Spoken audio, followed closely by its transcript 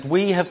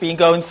We have been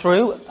going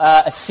through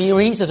a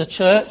series as a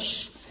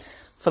church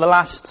for the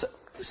last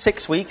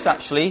 6 weeks,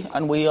 actually,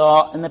 and we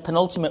are in the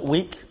penultimate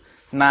week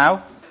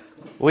now.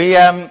 We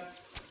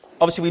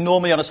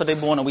normally on a Sunday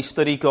morning we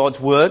study God's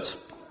Word,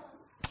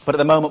 but at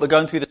the moment we're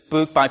going through this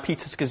book by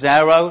Peter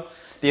Scazzero,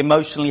 The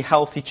Emotionally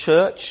Healthy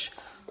Church.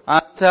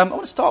 And I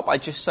want to start by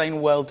just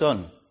saying, well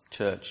done,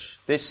 church.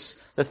 The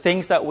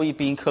things that we've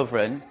been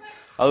covering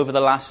over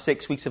the last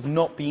 6 weeks have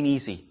not been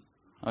easy.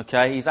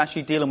 Okay, he's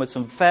actually dealing with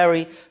some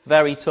very,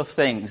 very tough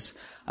things.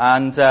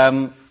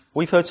 And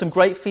we've heard some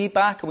great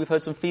feedback, and we've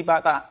heard some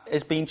feedback that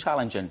has been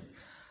challenging.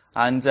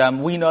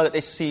 And we know that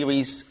this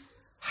series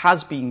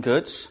has been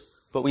good,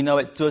 but we know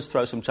it does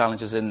throw some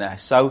challenges in there.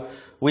 So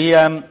we've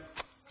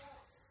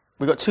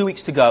got 2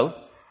 weeks to go.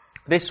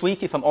 This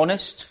week, if I'm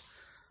honest,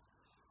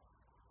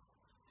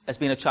 has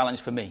been a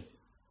challenge for me.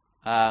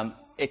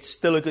 It's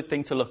still a good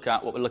thing to look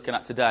at, what we're looking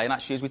at today. And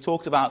actually, as we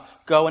talked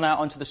about going out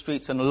onto the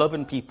streets and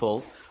loving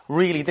people,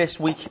 really, this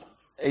week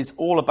is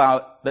all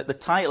about, that the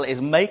title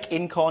is Make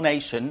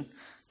Incarnation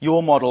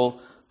Your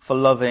Model for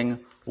Loving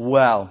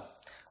Well.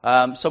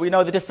 So we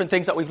know the different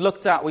things that we've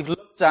looked at. We've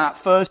looked at,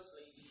 first,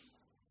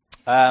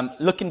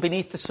 looking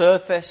beneath the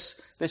surface.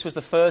 This was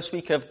the first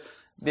week of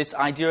this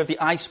idea of the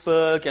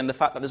iceberg and the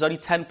fact that there's only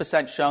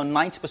 10% shown,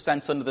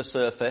 90% under the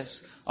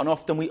surface. And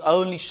often we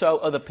only show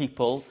other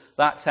people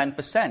that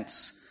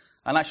 10%.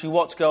 And actually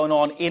what's going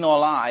on in our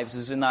lives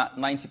is in that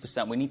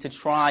 90%. We need to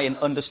try and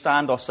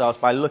understand ourselves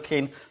by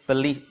looking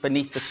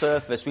beneath the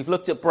surface. We've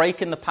looked at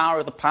breaking the power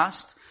of the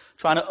past,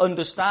 trying to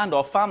understand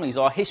our families,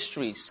 our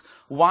histories,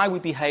 why we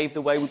behave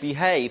the way we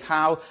behave,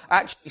 how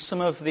actually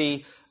some of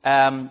the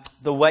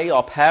way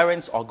our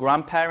parents, our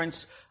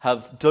grandparents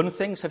have done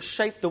things have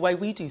shaped the way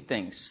we do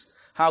things,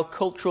 how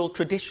cultural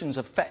traditions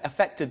have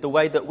affected the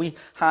way that we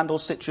handle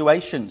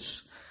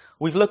situations.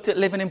 We've looked at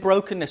living in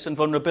brokenness and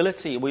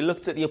vulnerability. We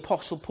looked at the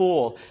Apostle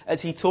Paul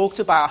as he talked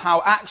about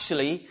how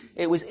actually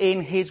it was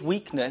in his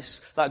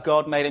weakness that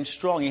God made him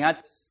strong. He had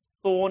this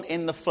thorn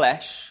in the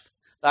flesh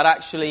that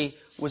actually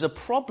was a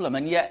problem,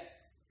 and yet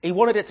he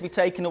wanted it to be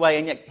taken away,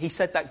 and yet he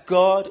said that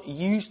God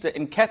used it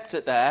and kept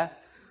it there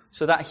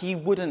so that he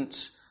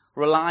wouldn't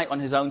rely on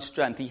his own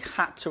strength. He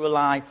had to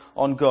rely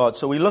on God.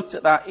 So we looked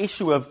at that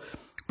issue of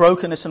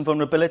brokenness and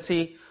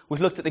vulnerability. We've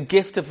looked at the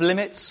gift of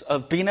limits,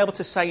 of being able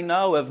to say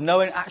no, of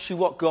knowing actually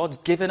what God's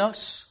given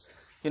us.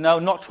 You know,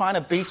 not trying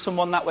to be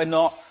someone that we're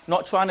not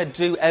trying to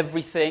do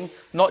everything,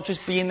 not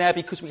just being there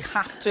because we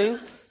have to,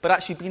 but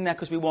actually being there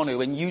because we want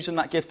to, and using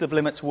that gift of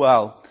limits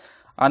well.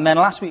 And then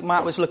last week,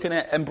 Matt was looking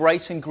at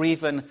embracing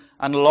grief and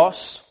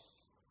loss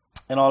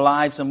in our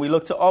lives, and we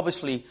looked at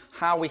obviously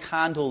how we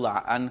handle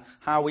that and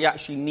how we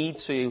actually need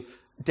to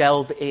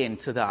delve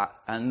into that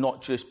and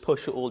not just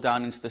push it all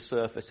down into the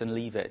surface and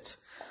leave it.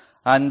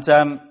 And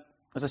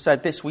as I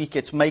said, this week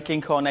it's Make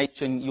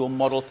Incarnation Your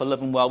Model for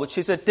Loving Well, which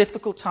is a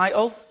difficult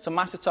title. It's a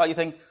massive title. You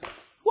think,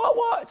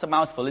 what? It's a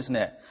mouthful, isn't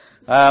it?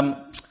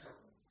 But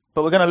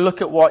we're going to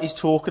look at what he's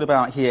talking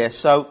about here.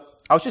 So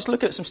I was just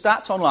looking at some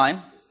stats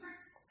online.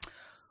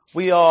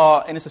 We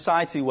are in a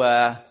society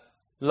where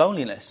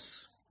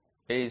loneliness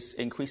is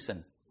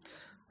increasing.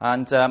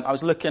 And I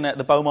was looking at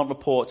the Beaumont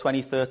Report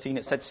 2013.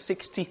 It said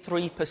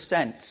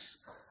 63%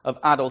 of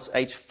adults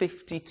aged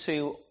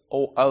 52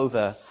 or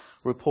over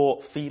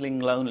report feeling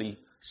lonely,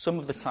 some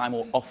of the time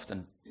or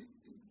often.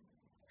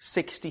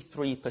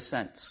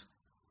 63%.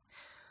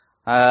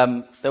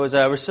 There was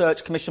a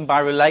research commissioned by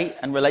Relate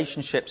and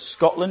Relationships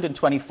Scotland in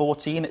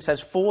 2014. It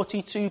says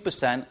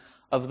 42%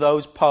 of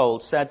those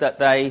polled said that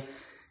they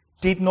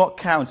did not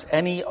count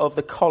any of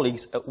the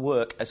colleagues at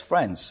work as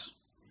friends.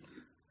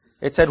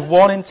 It said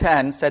 1 in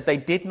 10 said they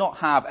did not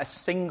have a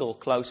single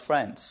close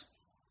friend.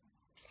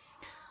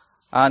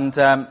 And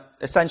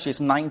essentially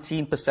it's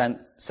 19%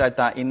 said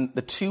that in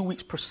the 2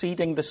 weeks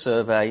preceding the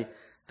survey,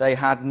 they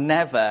had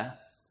never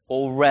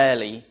or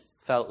rarely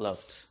felt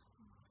loved.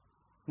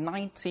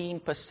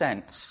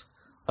 19%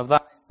 of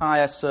that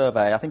entire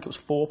survey, I think it was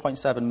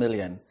 4.7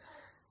 million,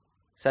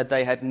 said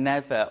they had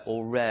never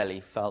or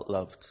rarely felt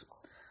loved.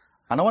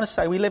 And I want to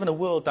say we live in a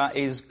world that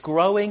is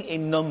growing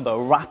in number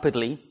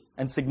rapidly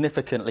and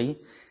significantly.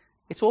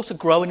 It's also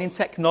growing in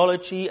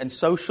technology and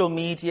social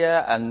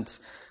media and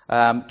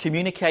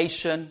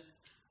communication,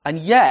 and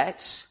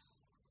yet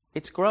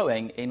it's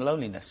growing in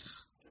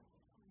loneliness.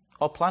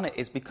 Our planet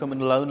is becoming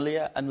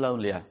lonelier and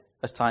lonelier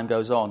as time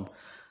goes on.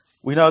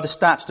 We know the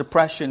stats: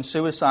 depression,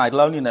 suicide,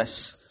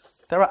 loneliness,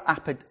 they're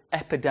at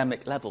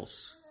epidemic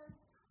levels.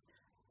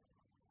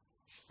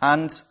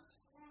 And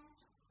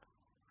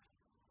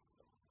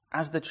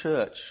as the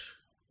church,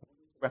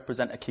 we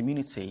represent a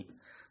community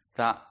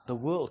that the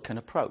world can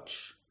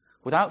approach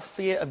without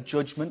fear of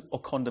judgment or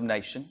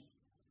condemnation.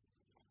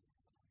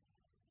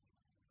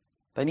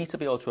 They need to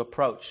be able to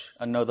approach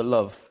and know the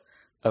love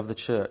of the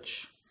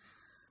church.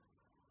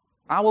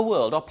 Our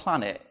world, our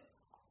planet,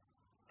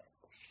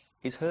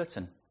 is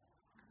hurting.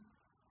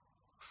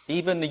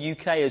 Even the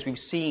UK, as we've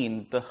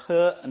seen, the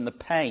hurt and the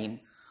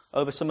pain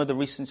over some of the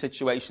recent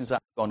situations that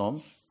have gone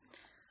on.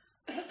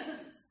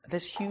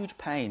 There's huge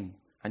pain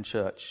in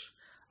church.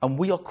 And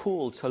we are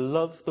called to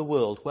love the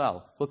world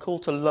well. We're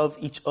called to love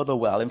each other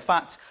well. In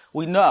fact,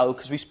 we know,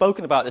 because we've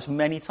spoken about this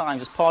many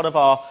times as part of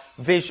our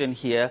vision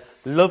here,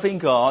 loving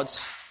God,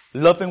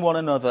 loving one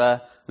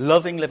another,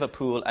 loving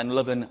Liverpool, and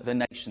loving the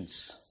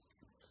nations.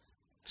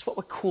 It's what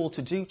we're called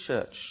to do,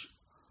 church.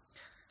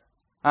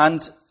 And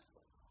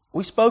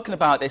we've spoken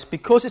about this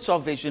because it's our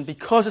vision,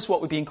 because it's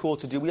what we're being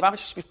called to do. We've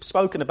actually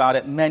spoken about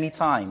it many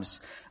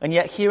times. And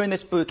yet here in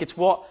this book, it's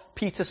what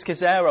Peter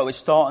Scazzero is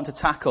starting to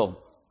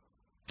tackle.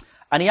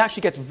 And he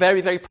actually gets very,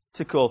 very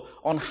practical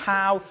on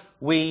how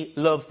we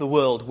love the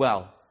world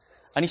well.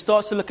 And he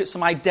starts to look at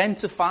some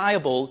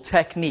identifiable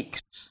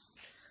techniques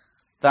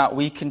that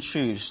we can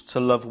choose to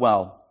love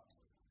well.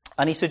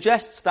 And he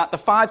suggests that the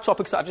 5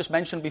 topics that I've just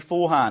mentioned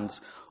beforehand,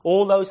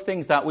 all those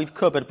things that we've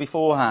covered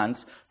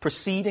beforehand,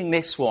 preceding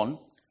this one,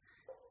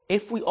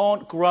 if we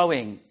aren't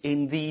growing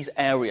in these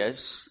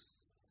areas,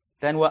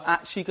 then we're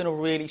actually going to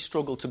really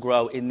struggle to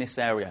grow in this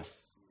area.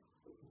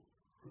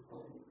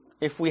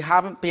 If we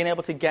haven't been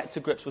able to get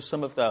to grips with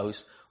some of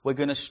those, we're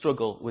going to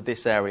struggle with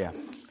this area.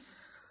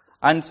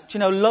 And,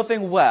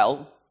 loving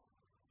well,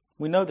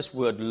 we know this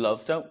word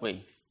love, don't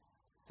we?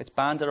 It's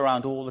banded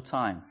around all the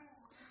time.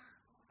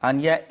 And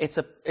yet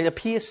it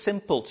appears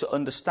simple to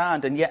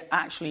understand, and yet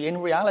actually in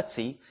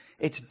reality,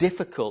 it's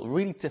difficult,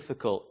 really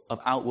difficult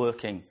of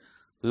outworking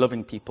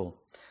loving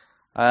people.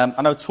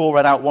 I know Tor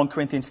read out 1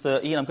 Corinthians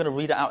 13. I'm going to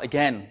read it out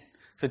again.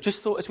 So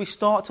just thought as we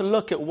start to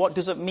look at what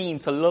does it mean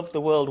to love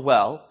the world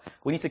well,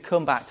 we need to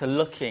come back to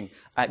looking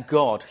at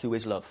God who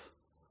is love.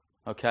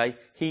 Okay?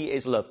 He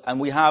is love. And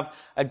we have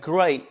a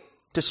great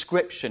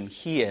description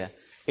here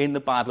in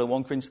the Bible in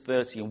 1 Corinthians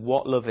 13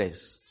 what love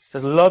is. It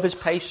says love is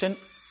patient,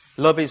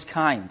 love is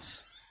kind.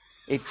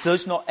 It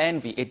does not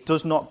envy, it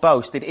does not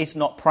boast, it is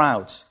not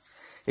proud.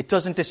 It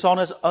doesn't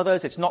dishonor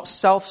others, it's not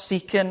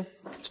self-seeking,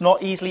 it's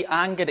not easily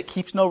angered, it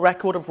keeps no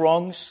record of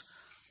wrongs.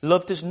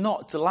 Love does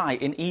not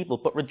delight in evil,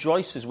 but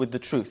rejoices with the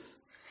truth.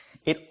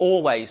 It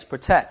always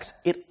protects.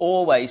 It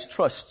always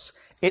trusts.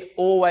 It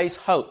always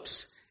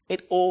hopes.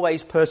 It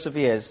always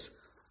perseveres.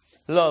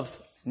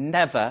 Love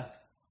never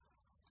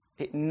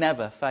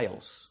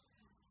fails.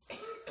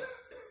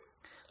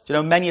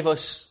 Many of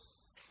us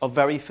are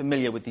very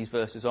familiar with these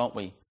verses, aren't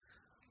we?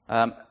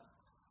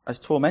 As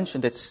Tor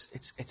mentioned, it's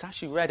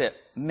actually read at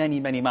many,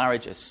 many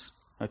marriages,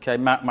 okay,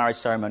 marriage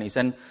ceremonies.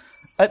 And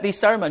at these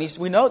ceremonies,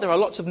 we know there are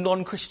lots of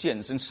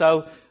non-Christians, and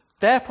so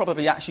they're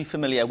probably actually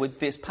familiar with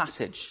this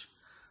passage.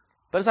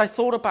 But as I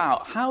thought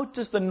about, how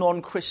does the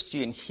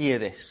non-Christian hear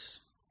this?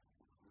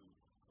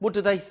 What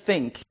do they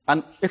think?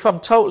 And if I'm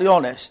totally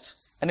honest,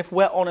 and if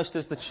we're honest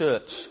as the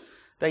church,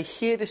 they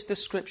hear this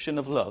description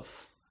of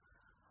love.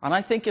 And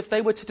I think if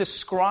they were to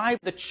describe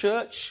the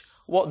church,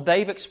 what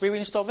they've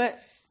experienced of it,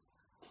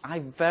 I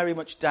very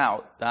much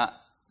doubt that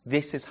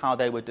this is how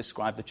they would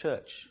describe the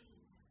church.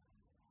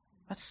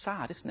 That's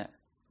sad, isn't it?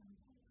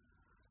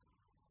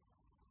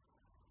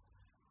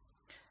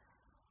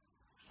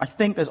 I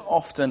think there's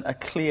often a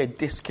clear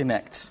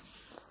disconnect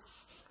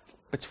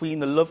between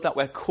the love that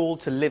we're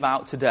called to live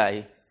out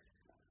today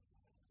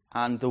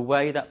and the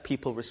way that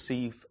people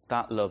receive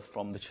that love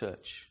from the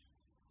church.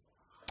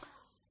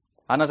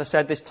 And as I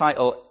said, this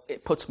title,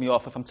 it puts me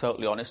off, if I'm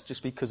totally honest,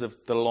 just because of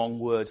the long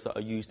words that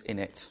are used in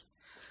it.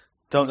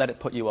 Don't let it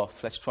put you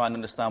off. Let's try and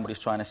understand what he's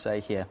trying to say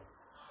here.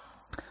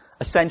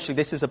 Essentially,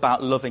 this is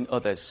about loving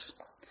others.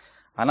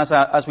 And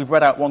as we've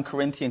read out 1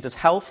 Corinthians, it's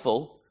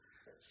helpful.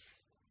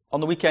 On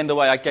the weekend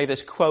away, I gave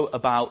this quote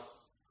about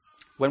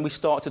when we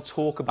start to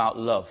talk about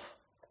love.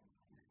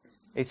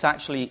 It's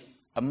actually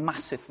a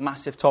massive,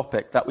 massive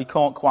topic that we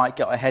can't quite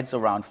get our heads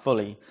around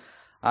fully.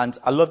 And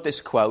I love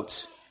this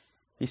quote.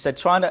 He said,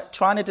 trying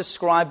to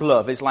describe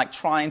love is like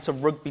trying to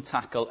rugby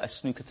tackle a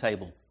snooker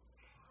table.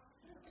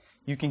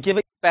 You can give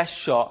it your best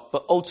shot,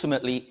 but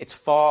ultimately it's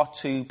far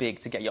too big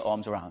to get your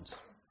arms around.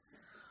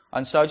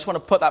 And so I just want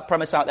to put that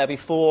premise out there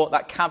before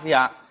that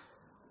caveat.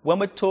 When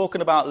we're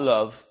talking about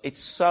love,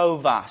 it's so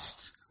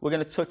vast. We're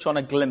going to touch on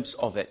a glimpse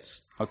of it,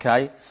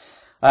 okay?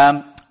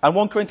 And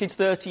 1 Corinthians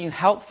 13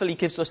 helpfully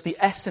gives us the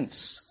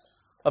essence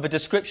of a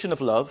description of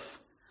love.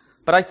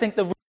 But I think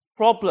the real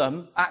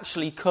problem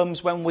actually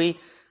comes when we,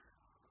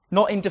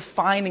 not in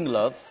defining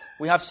love,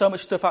 we have so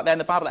much stuff out there in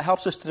the Bible that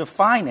helps us to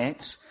define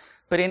it,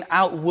 but in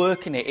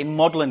outworking it, in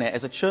modeling it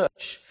as a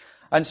church.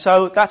 And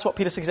so that's what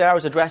Peter Scazzero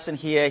is addressing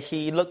here.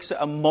 He looks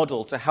at a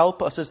model to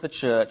help us as the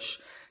church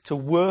to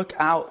work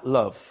out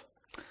love.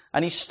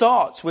 And he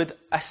starts with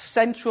a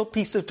central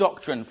piece of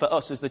doctrine for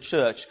us as the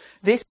church.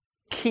 This is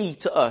key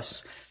to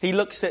us. He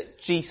looks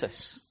at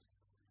Jesus,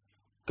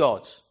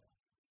 God.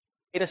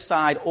 He laid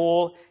aside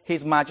all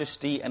his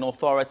majesty and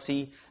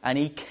authority, and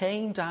he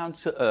came down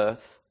to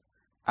earth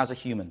as a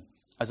human,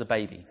 as a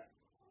baby.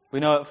 We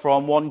know it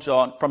from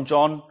John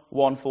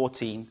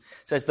 1:14.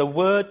 It says, "The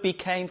Word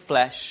became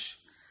flesh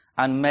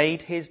and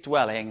made his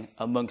dwelling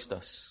amongst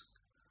us."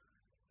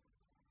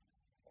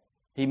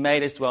 He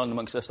made his dwelling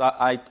amongst us.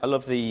 I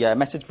love the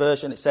Message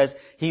version. It says,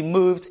 he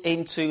moved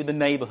into the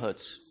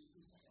neighborhoods.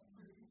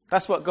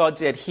 That's what God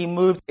did. He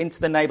moved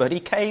into the neighborhood. He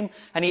came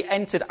and he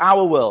entered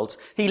our world.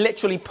 He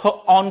literally put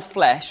on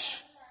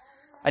flesh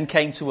and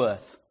came to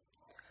earth.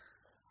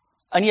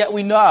 And yet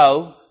we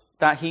know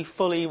that he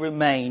fully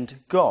remained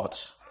God.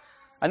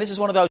 And this is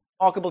one of those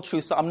remarkable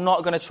truths that I'm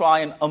not going to try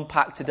and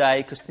unpack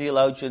today, because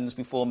theologians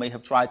before me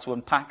have tried to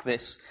unpack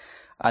this,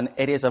 and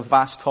it is a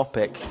vast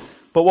topic.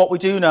 But what we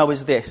do know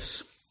is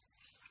this: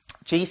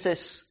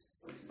 Jesus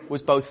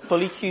was both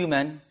fully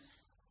human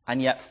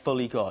and yet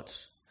fully God.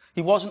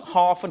 He wasn't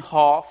half and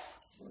half.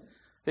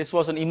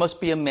 He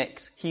must be a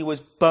mix. He was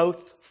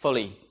both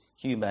fully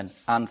human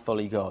and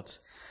fully God.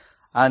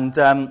 And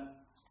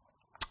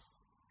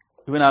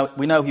we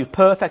know he was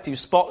perfect, he was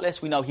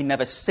spotless, we know he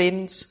never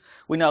sinned,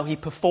 we know he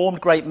performed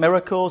great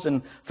miracles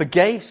and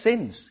forgave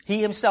sins.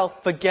 He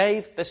himself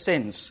forgave the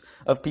sins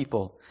of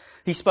people.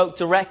 He spoke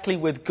directly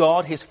with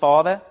God, his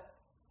Father,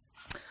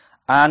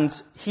 and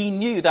he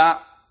knew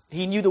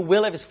the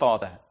will of his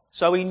Father.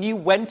 So he knew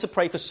when to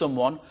pray for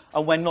someone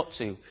and when not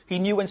to. He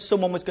knew when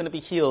someone was going to be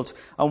healed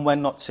and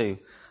when not to.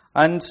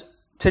 And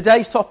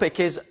today's topic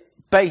is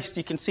based,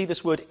 you can see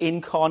this word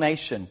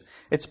incarnation.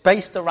 It's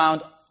based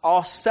around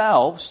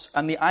ourselves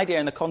and the idea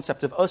and the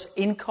concept of us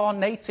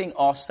incarnating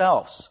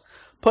ourselves,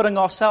 putting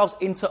ourselves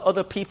into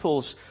other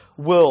people's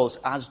worlds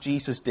as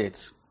Jesus did.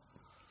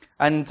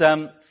 And,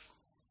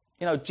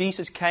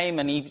 Jesus came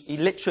and he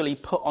literally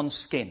put on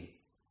skin.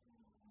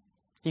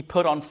 He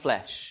put on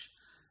flesh.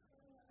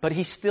 But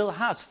he still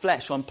has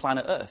flesh on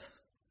planet Earth.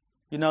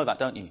 You know that,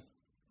 don't you?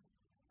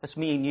 That's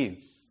me and you,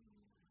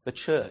 the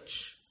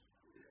church.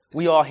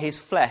 We are his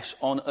flesh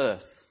on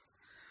earth.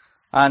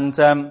 And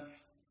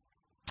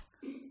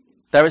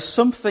there is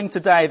something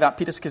today that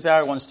Peter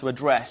Scazzero wants to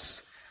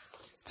address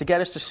to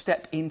get us to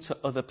step into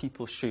other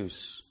people's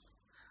shoes.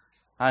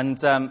 And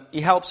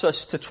he helps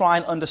us to try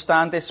and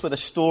understand this with a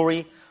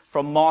story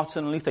from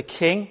Martin Luther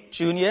King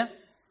Jr.,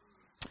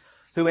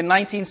 who in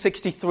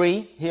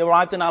 1963, he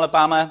arrived in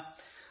Alabama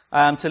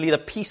to lead a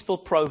peaceful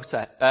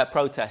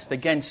protest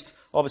against,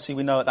 obviously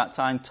we know at that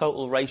time,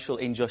 total racial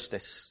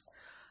injustice.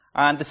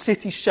 And the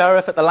city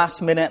sheriff at the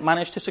last minute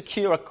managed to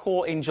secure a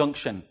court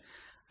injunction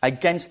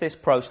against this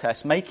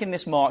protest, making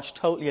this march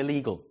totally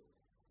illegal.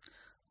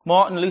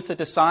 Martin Luther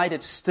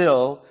decided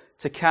still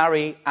to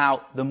carry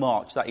out the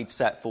march that he'd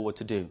set forward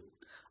to do.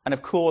 And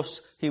of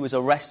course, he was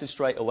arrested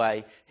straight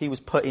away. He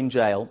was put in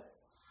jail.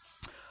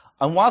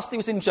 And whilst he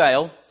was in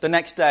jail, the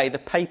next day, the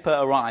paper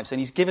arrives, and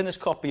he's given this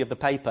copy of the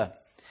paper.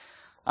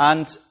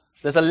 And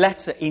there's a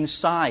letter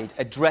inside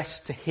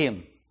addressed to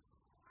him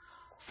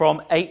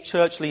from 8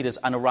 church leaders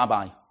and a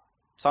rabbi.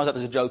 Sounds like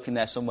there's a joke in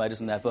there somewhere,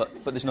 doesn't there?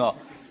 But there's not.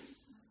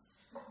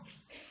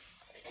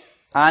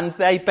 And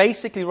they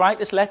basically write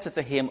this letter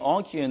to him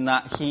arguing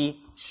that he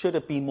should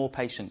have been more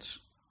patient.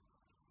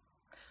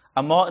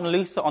 And Martin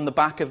Luther, on the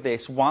back of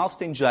this,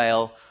 whilst in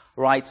jail,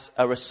 writes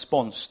a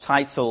response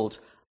titled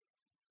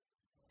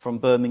 "From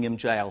Birmingham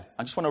Jail."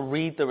 I just want to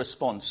read the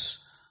response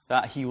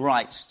that he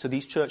writes to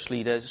these church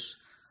leaders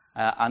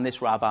and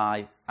this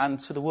rabbi and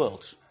to the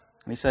world.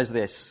 And he says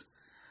this: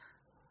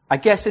 "I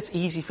guess it's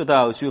easy for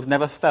those who have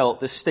never felt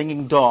the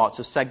stinging darts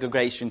of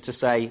segregation to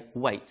say,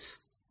 wait.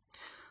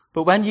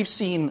 But when you've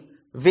seen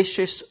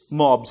vicious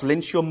mobs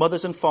lynch your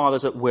mothers and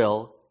fathers at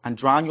will and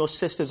drown your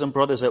sisters and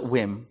brothers at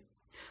whim,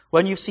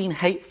 when you've seen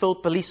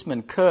hate-filled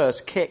policemen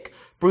curse, kick,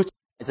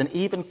 brutalize, and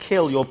even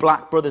kill your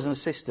black brothers and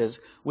sisters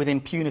with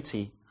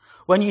impunity,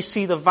 when you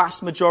see the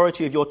vast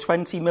majority of your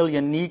 20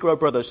 million Negro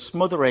brothers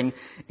smothering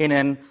in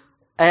an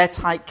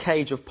airtight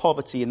cage of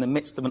poverty in the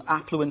midst of an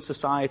affluent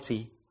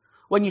society,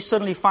 when you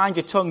suddenly find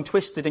your tongue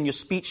twisted and your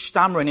speech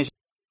stammering as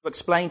you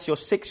explain to your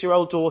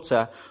 6-year-old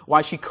daughter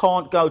why she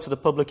can't go to the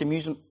public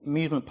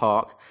amusement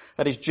park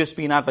that has just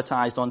been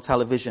advertised on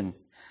television,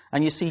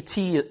 and you see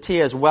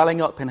tears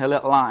welling up in her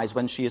little eyes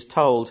when she is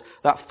told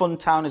that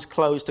Funtown is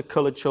closed to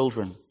coloured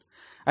children,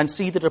 and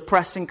see the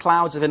depressing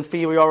clouds of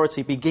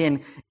inferiority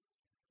begin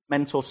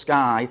mental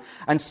sky,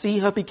 and see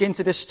her begin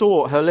to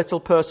distort her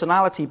little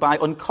personality by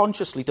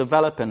unconsciously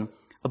developing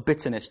a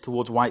bitterness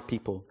towards white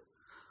people.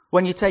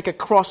 When you take a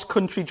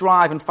cross-country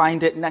drive and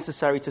find it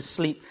necessary to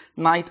sleep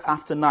night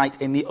after night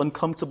in the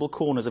uncomfortable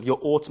corners of your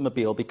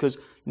automobile because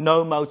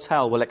no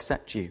motel will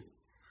accept you.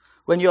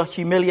 When you're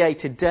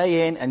humiliated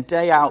day in and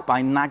day out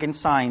by nagging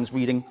signs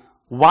reading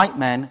white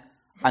men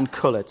and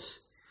coloured.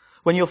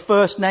 When your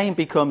first name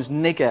becomes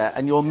nigger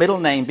and your middle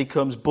name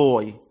becomes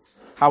boy,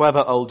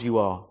 however old you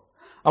are.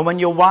 And when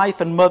your wife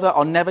and mother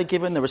are never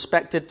given the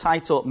respected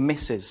title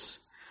Mrs.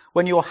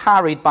 When you're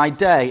harried by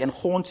day and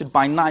haunted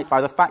by night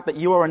by the fact that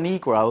you are a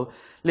Negro,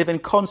 living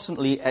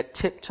constantly at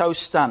tiptoe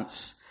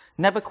stance,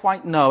 never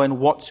quite knowing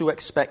what to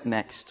expect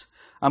next,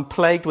 and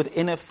plagued with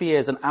inner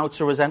fears and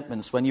outer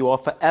resentments when you are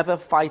forever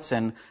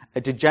fighting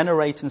a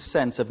degenerating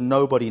sense of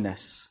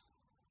nobodiness,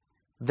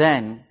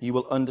 then you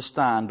will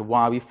understand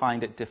why we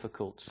find it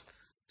difficult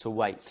to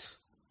wait.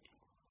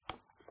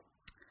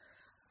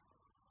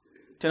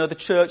 Do you know the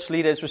church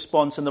leader's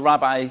response and the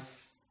rabbi?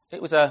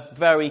 It was a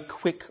very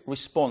quick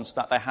response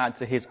that they had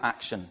to his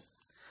action.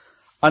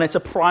 And it's a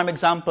prime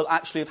example,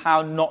 actually, of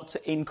how not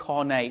to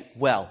incarnate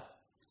well.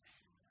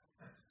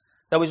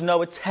 There was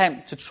no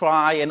attempt to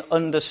try and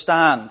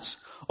understand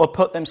or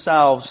put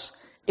themselves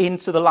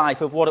into the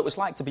life of what it was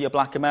like to be a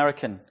black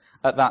American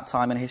at that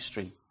time in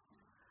history.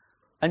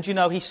 And you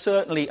know, he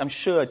certainly, I'm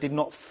sure, did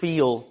not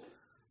feel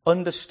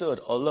understood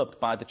or loved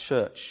by the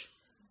church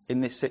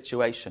in this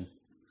situation.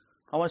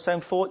 I want to say,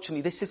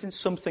 unfortunately, this isn't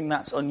something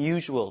that's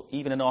unusual,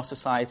 even in our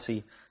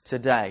society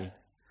today.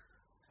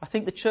 I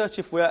think the church,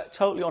 if we're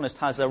totally honest,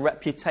 has a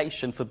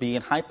reputation for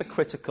being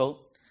hypercritical,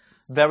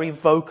 very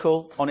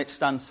vocal on its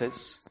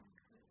stances.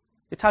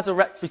 It has a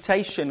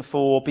reputation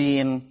for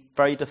being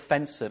very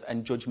defensive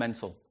and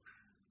judgmental,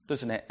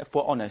 doesn't it, if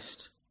we're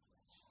honest?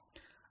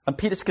 And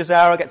Peter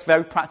Scazzero gets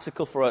very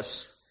practical for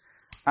us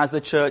as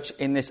the church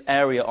in this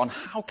area on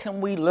how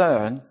can we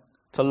learn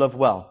to love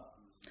well.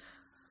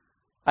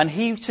 And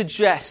he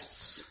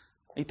suggests,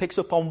 he picks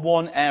up on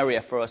one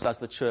area for us as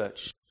the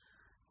church.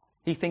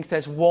 He thinks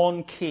there's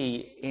one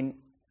key in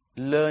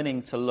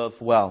learning to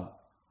love well.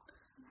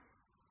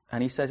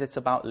 And he says it's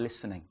about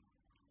listening.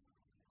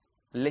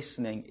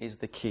 Listening is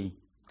the key.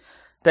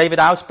 David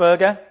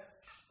Ausberger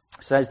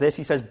says this.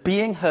 He says,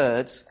 being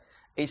heard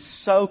is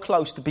so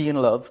close to being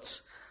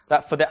loved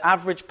that for the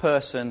average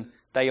person,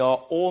 they are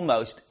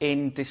almost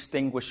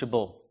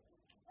indistinguishable.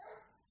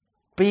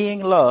 Being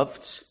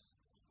loved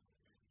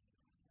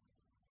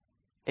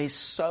is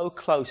so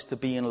close to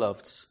being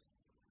loved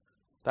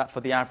that for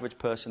the average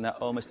person, they're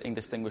almost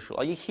indistinguishable.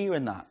 Are you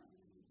hearing that?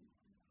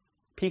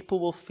 People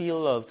will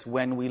feel loved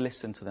when we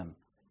listen to them.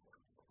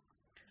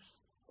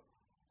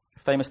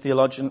 Famous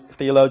theologian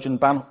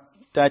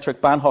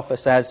Dietrich Bonhoeffer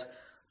says,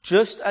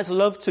 just as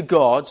love to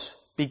God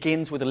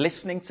begins with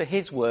listening to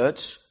his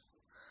words,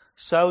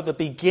 so the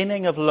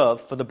beginning of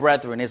love for the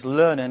brethren is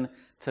learning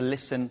to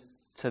listen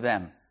to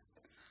them.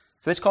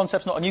 So this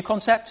concept's not a new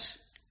concept,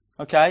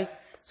 okay?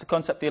 It's a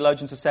concept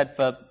theologians have said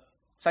for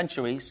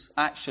centuries.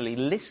 Actually,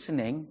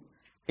 listening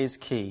is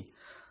key.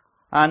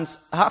 And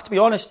I have to be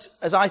honest,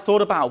 as I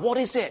thought about, what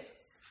is it?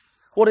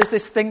 What is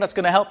this thing that's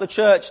going to help the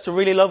church to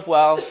really love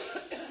well?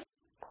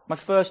 My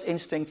first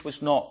instinct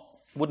would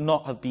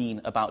not have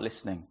been about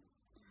listening.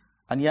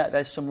 And yet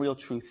there's some real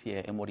truth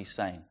here in what he's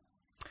saying.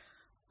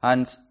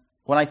 And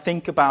when I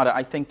think about it,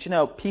 I think,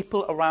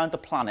 people around the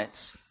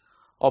planet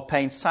are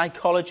paying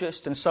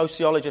psychologists and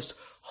sociologists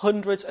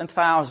hundreds and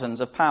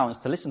thousands of pounds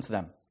to listen to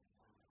them,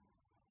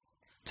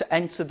 to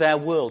enter their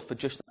world for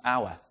just an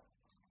hour.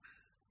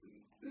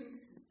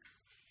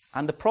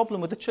 And the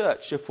problem with the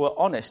church, if we're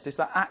honest, is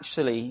that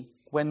actually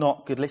we're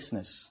not good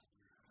listeners.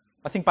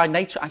 I think by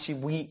nature, actually,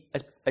 we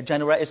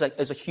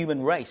as a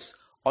human race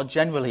are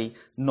generally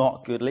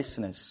not good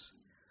listeners.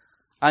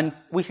 And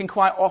we can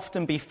quite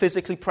often be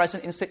physically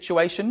present in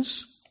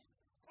situations,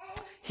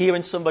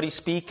 hearing somebody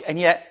speak, and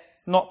yet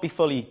not be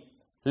fully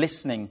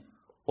listening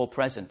or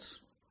present.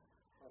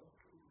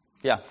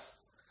 Yeah.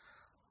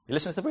 You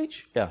listen to the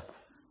preach? Yeah.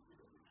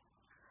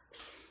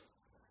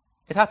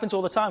 It happens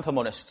all the time, if I'm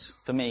honest,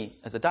 for me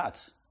as a dad.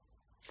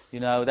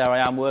 There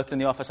I am working in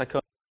the office, I've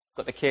got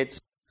the kids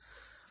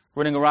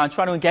running around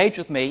trying to engage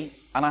with me,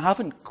 and I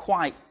haven't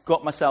quite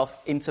got myself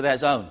into their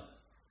zone.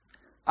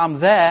 I'm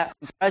there,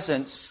 I'm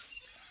present,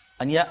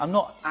 and yet I'm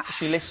not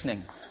actually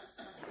listening.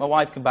 My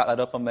wife can back that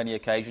up on many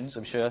occasions,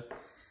 I'm sure.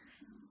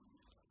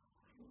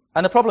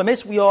 And the problem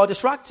is we are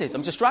distracted.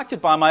 I'm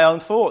distracted by my own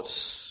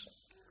thoughts,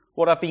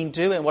 what I've been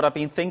doing, what I've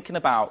been thinking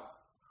about,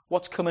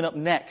 what's coming up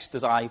next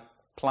as I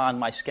plan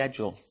my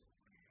schedule.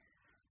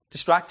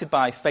 Distracted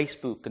by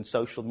Facebook and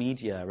social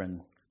media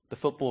and the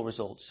football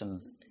results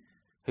and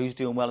who's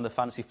doing well in the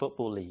fantasy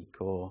football league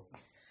or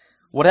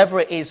whatever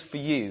it is for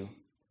you.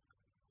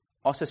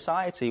 Our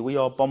society, we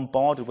are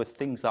bombarded with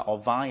things that are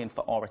vying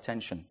for our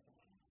attention.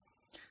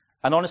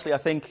 And honestly, I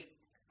think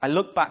I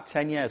look back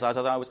 10 years as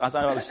I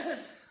was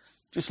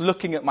just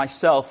looking at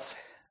myself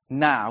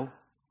now,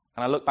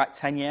 and I look back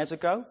 10 years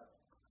ago,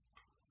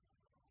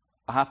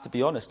 I have to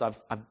be honest,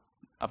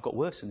 I've got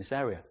worse in this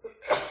area.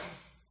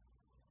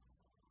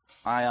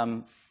 I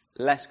am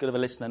less good of a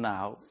listener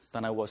now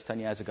than I was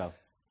 10 years ago.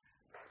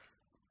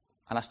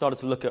 And I started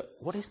to look at,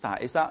 what is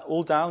that? Is that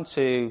all down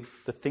to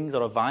the things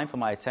that are vying for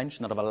my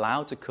attention, that I've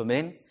allowed to come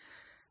in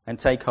and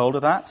take hold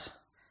of that?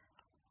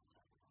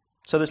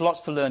 So there's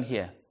lots to learn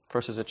here for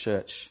us as a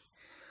church.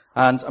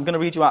 And I'm going to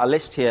read you out a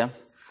list here.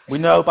 We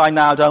know by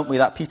now, don't we,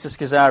 that Peter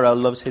Scazzero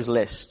loves his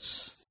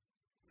lists.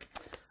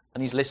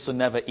 And these lists are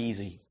never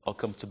easy or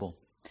comfortable.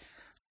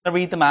 I'm going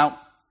to read them out,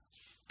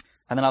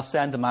 and then I'll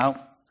send them out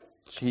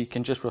so you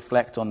can just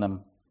reflect on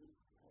them.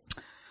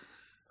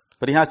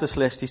 But he has this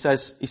list. He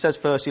says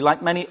firstly,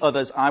 like many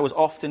others, I was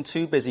often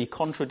too busy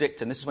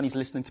contradicting. This is when he's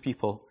listening to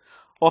people.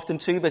 Often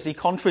too busy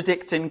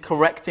contradicting,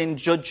 correcting,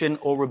 judging,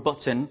 or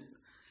rebutting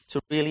to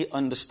really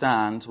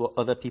understand what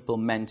other people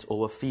meant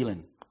or were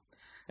feeling,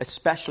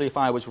 especially if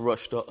I was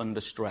rushed or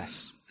under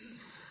stress.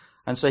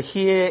 And so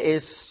here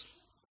is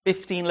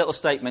 15 little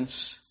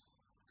statements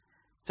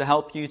to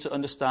help you to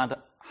understand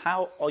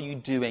how are you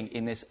doing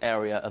in this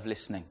area of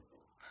listening.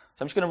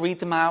 So I'm just going to read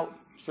them out,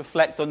 just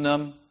reflect on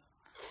them.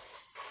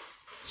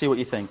 See what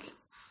you think.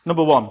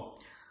 Number 1,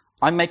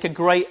 I make a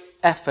great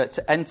effort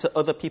to enter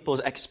other people's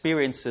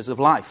experiences of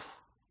life.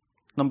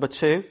 Number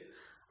 2,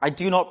 I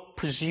do not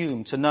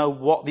presume to know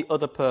what the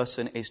other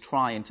person is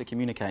trying to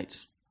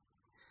communicate.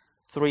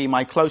 3,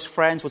 my close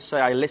friends would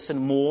say I listen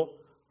more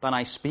than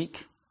I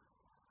speak.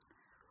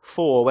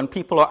 4, when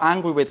people are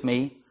angry with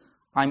me,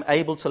 I'm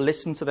able to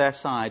listen to their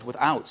side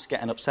without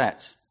getting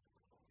upset.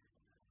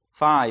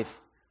 5,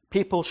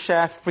 people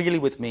share freely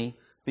with me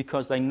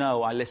because they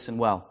know I listen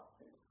well.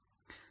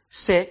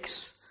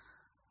 6,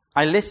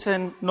 I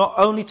listen not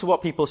only to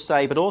what people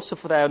say, but also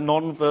for their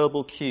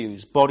non-verbal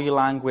cues, body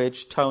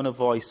language, tone of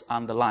voice,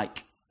 and the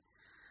like.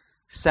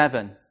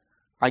 7,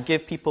 I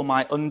give people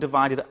my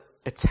undivided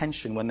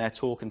attention when they're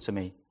talking to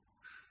me.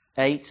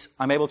 8,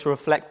 I'm able to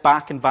reflect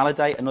back and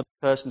validate another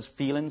person's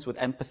feelings with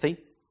empathy.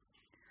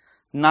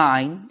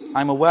 9,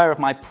 I'm aware of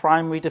my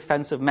primary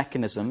defensive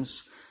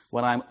mechanisms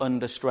when I'm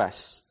under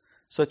stress,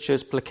 such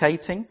as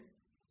placating,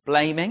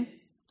 blaming,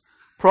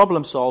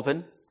 problem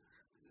solving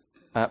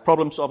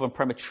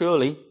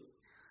prematurely,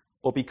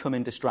 or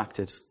becoming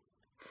distracted.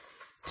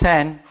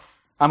 10,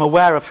 I'm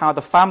aware of how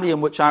the family in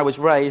which I was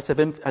raised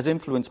has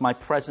influenced my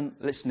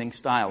present listening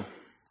style.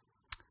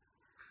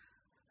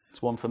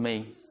 It's one for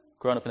me.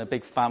 Growing up in a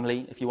big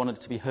family, if you wanted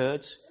to be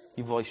heard,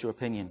 you voice your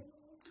opinion.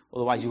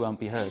 Otherwise, you won't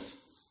be heard.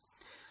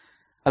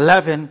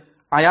 11,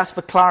 I ask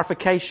for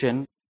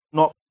clarification,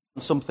 not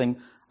something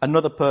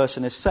another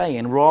person is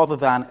saying, rather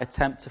than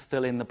attempt to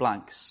fill in the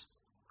blanks.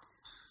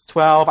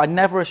 12, I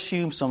never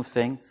assume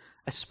something,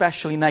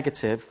 especially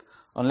negative,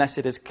 unless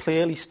it is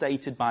clearly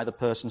stated by the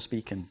person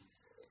speaking.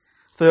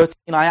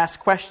 13, I ask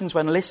questions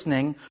when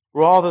listening,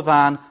 rather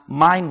than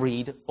mind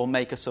read or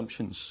make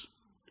assumptions.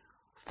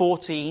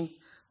 14,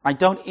 I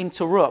don't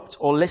interrupt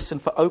or listen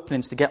for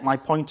openings to get my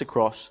point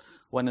across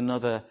when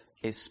another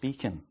is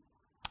speaking.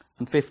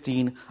 And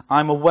 15,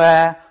 I'm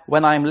aware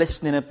when I'm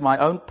listening of my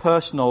own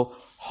personal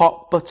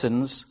hot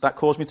buttons that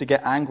cause me to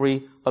get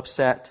angry,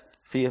 upset,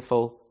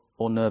 fearful,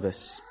 or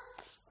nervous.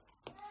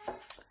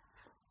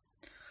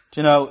 Do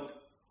you know,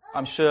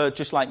 I'm sure,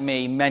 just like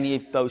me, many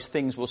of those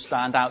things will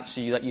stand out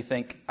to you that you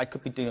think, I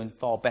could be doing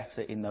far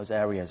better in those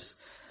areas.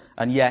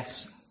 And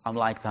yes, I'm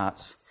like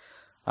that.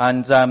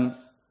 And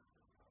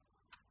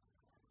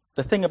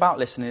the thing about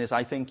listening is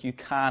I think you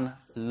can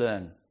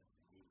learn.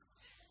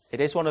 It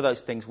is one of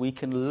those things we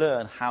can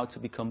learn how to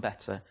become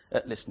better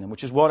at listening,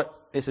 which is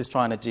what this is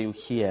trying to do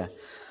here.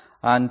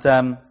 And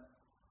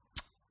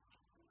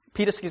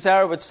Peter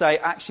Scazzero would say,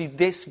 actually,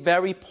 this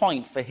very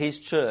point for his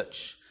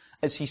church,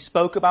 as he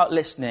spoke about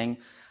listening,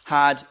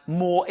 had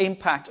more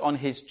impact on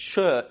his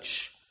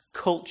church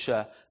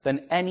culture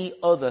than any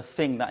other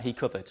thing that he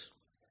covered.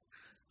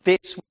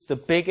 This was the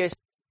biggest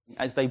thing,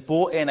 as they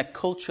brought in a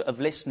culture of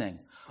listening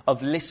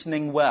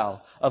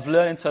well, of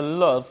learning to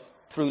love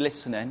through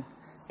listening.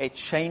 It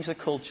changed the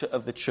culture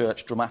of the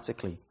church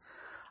dramatically.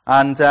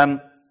 And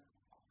the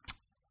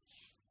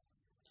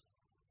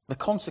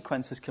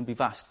consequences can be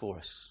vast for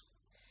us.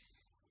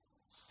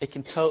 It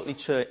can totally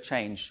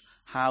change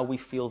how we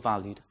feel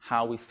valued,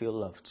 how we feel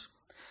loved.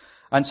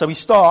 And so he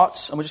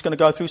starts, and we're just going to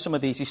go through some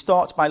of these, he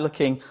starts by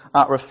looking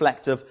at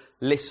reflective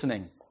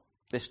listening.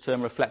 This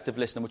term, reflective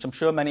listening, which I'm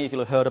sure many of you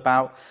have heard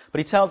about. But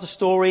he tells a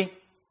story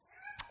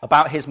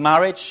about his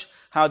marriage,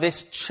 how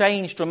this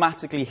changed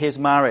dramatically his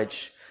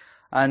marriage.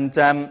 And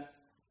let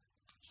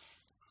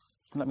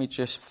me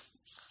just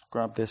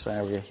grab this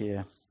area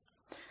here.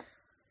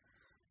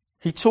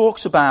 He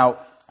talks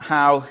about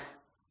how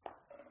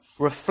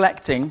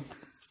reflecting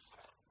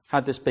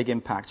had this big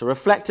impact. So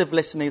reflective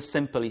listening is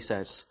simple, he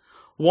says.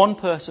 One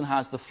person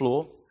has the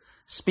floor,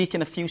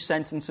 speaking a few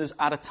sentences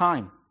at a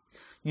time.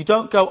 You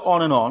don't go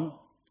on,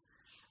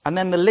 and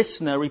then the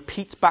listener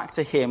repeats back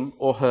to him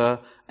or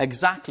her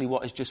exactly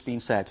what has just been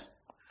said.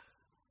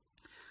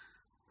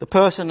 The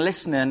person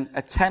listening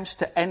attempts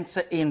to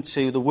enter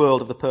into the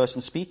world of the person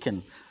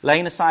speaking,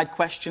 laying aside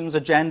questions,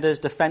 agendas,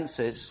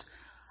 defenses,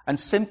 and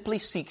simply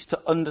seeks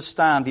to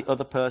understand the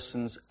other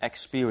person's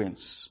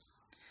experience.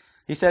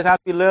 He says, as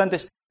we learned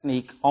this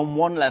technique, on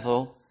one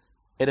level,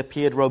 it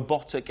appeared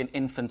robotic and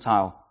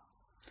infantile.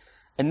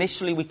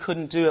 Initially, we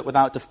couldn't do it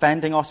without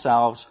defending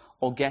ourselves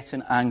or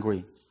getting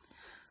angry.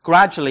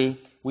 Gradually,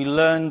 we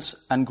learned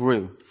and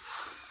grew.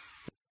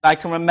 I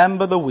can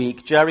remember the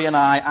week Jerry and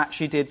I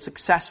actually did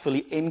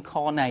successfully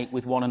incarnate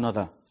with one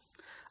another.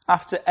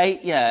 After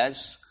 8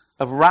 years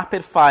of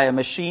rapid-fire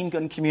machine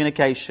gun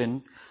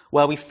communication,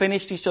 where we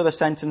finished each other's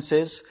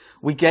sentences,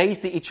 we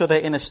gazed at each other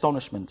in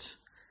astonishment.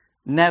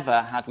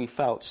 Never had we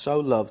felt so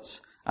loved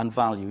and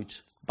valued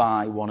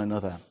by one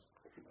another.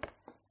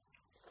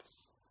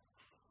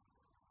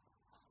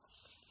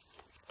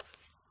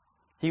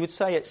 He would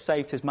say it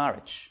saved his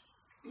marriage.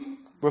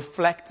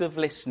 Reflective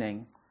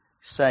listening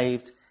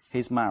saved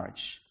his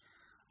marriage.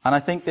 And I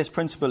think this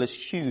principle is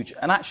huge.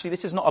 And actually,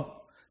 this is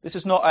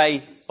not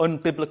a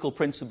unbiblical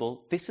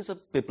principle. This is a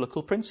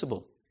biblical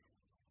principle.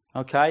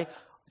 Okay?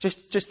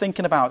 Just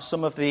thinking about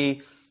some of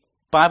the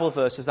Bible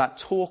verses that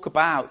talk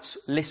about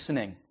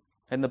listening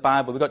in the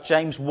Bible. We've got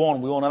James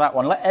 1, we all know that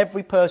one. Let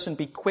every person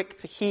be quick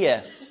to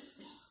hear,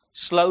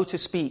 slow to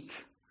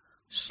speak,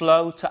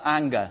 slow to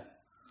anger.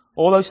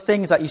 All those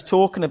things that he's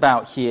talking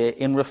about here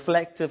in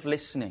reflective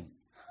listening.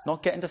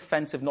 Not getting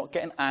defensive, not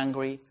getting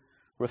angry,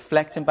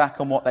 reflecting back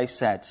on what they've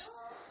said.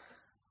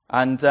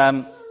 And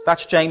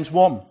that's James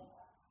 1.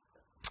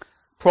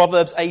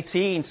 Proverbs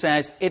 18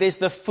 says, it is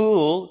the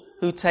fool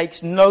who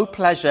takes no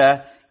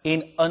pleasure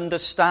in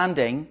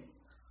understanding,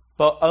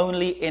 but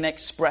only in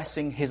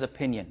expressing his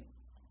opinion.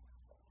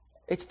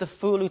 It's the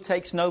fool who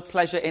takes no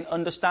pleasure in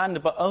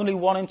understanding, but only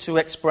wanting to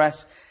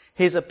express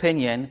his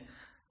opinion.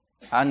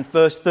 And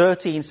verse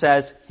 13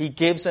 says, he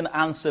gives an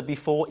answer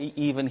before he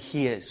even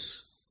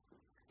hears.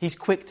 He's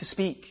quick to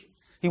speak.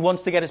 He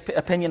wants to get his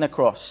opinion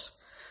across.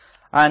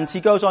 And he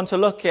goes on to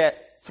look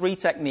at 3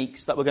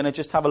 techniques that we're going to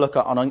just have a look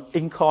at on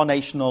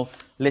incarnational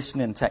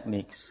listening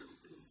techniques.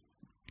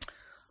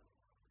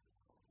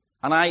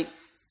 And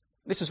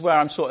this is where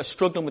I'm sort of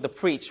struggling with the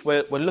preach.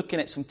 We're looking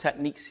at some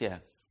techniques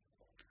here.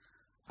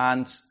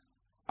 And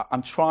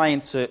I'm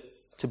trying to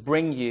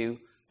bring you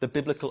the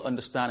biblical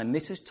understanding.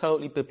 This is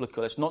totally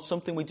biblical. It's not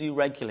something we do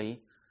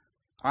regularly.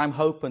 I'm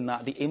hoping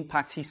that the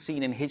impact he's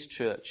seen in his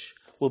church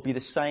will be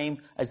the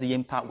same as the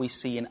impact we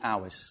see in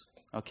ours.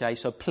 Okay,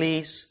 so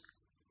please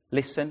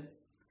listen.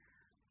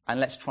 And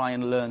let's try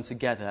and learn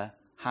together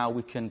how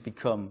we can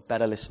become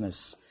better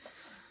listeners.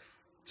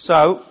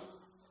 So,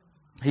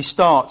 he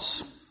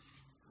starts,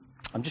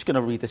 I'm just going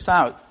to read this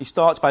out. He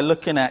starts by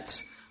looking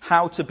at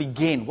how to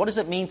begin. What does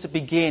it mean to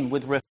begin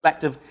with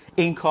reflective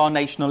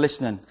incarnational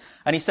listening?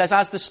 And he says,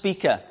 as the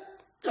speaker.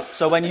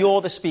 So when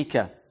you're the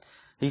speaker,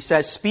 he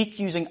says, speak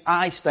using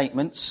I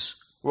statements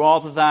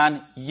rather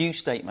than you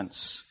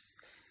statements.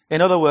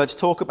 In other words,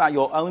 talk about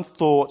your own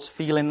thoughts,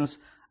 feelings,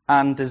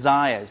 and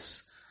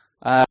desires.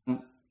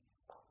 And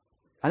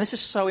this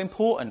is so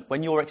important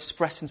when you're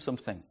expressing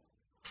something.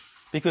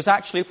 Because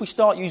actually, if we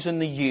start using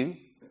the you,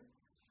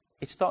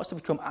 it starts to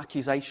become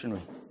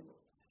accusatory.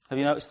 Have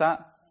you noticed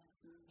that?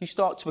 You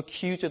start to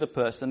accuse the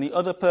person, the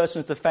other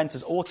person's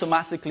defenses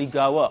automatically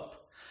go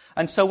up.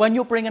 And so when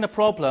you're bringing a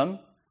problem,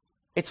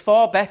 it's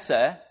far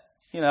better,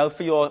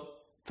 for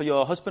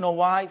your husband or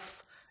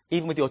wife,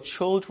 even with your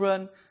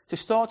children, to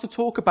start to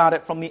talk about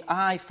it from the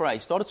I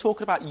phrase. Start to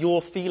talk about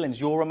your feelings,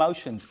 your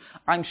emotions.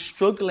 I'm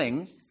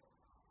struggling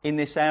in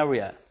this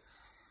area.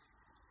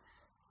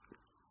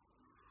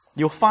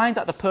 You'll find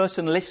that the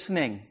person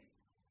listening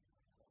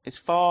is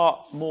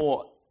far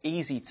more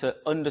easy to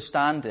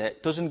understand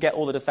it, doesn't get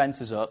all the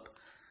defenses up,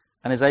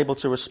 and is able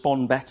to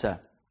respond better.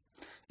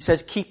 He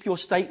says, keep your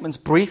statements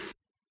brief.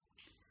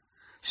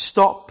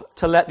 Stop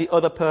to let the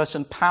other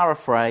person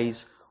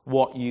paraphrase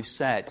what you've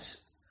said.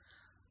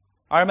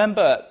 I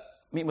remember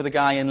meeting with a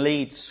guy in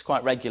Leeds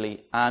quite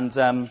regularly, and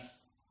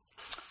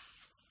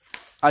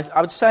I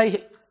would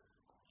say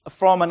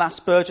from an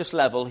Asperger's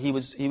level, he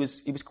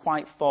was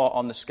quite far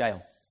on the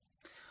scale.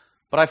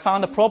 But I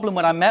found a problem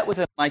when I met with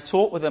him, I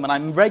talked with him, and I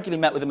regularly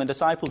met with him and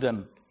discipled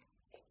him,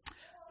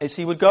 is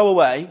he would go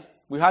away,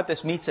 we had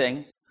this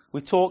meeting,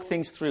 we talked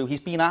things through, he's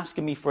been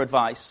asking me for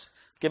advice,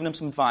 giving him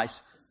some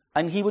advice,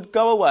 and he would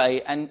go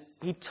away and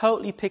he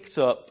totally picked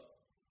up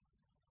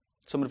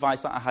some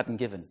advice that I hadn't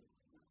given.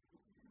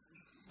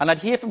 And I'd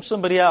hear from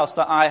somebody else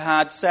that I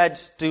had said,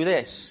 do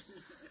this.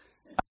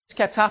 And it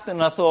kept happening,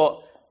 and I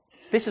thought,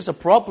 this is a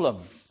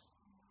problem.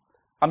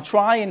 I'm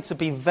trying to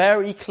be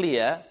very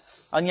clear,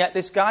 and yet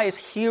this guy is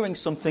hearing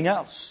something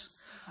else.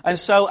 And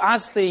so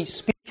as the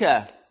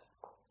speaker,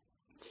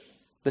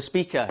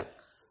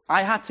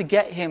 I had to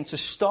get him to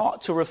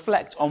start to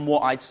reflect on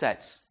what I'd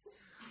said.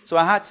 So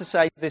I had to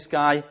say to this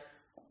guy,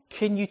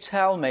 can you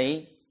tell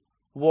me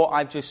what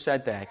I've just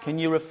said there? Can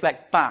you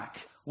reflect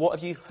back? What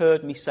have you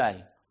heard me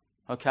say?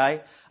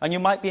 Okay? And you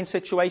might be in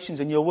situations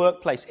in your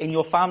workplace, in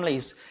your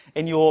families,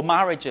 in your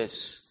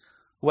marriages,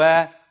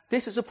 where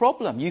this is a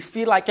problem. You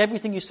feel like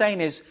everything you're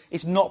saying is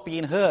not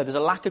being heard. There's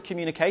a lack of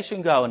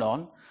communication going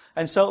on.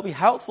 And so it'll be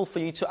helpful for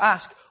you to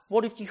ask,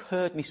 what have you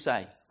heard me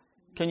say?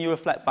 Can you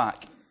reflect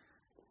back?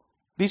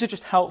 These are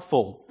just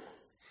helpful.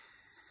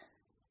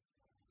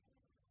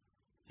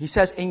 He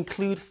says,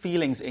 include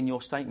feelings in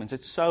your statements.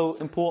 It's so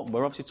important.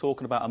 We're obviously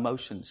talking about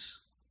emotions.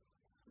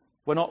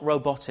 We're not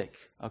robotic,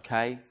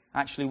 okay?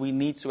 Actually, we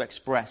need to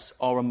express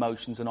our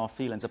emotions and our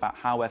feelings about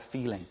how we're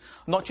feeling.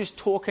 Not just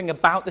talking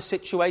about the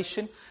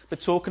situation, but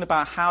talking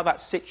about how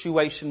that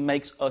situation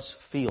makes us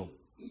feel.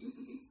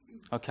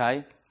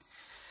 Okay?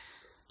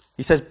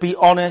 He says, be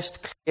honest,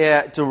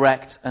 clear,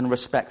 direct, and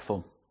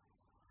respectful.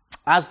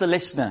 As the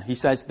listener, he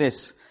says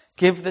this,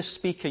 give the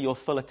speaker your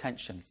full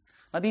attention.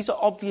 Now, these are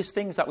obvious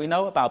things that we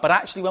know about, but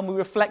actually when we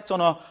reflect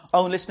on our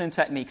own listening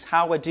techniques,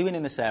 how we're doing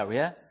in this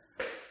area,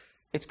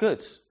 it's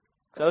good.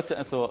 So I looked at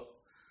it and thought,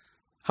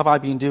 have I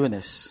been doing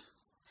this?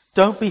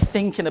 Don't be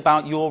thinking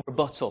about your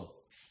rebuttal.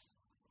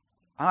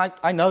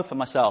 I know for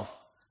myself,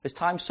 there's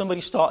times somebody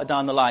started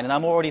down the line and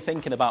I'm already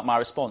thinking about my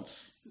response.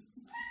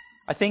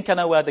 I think I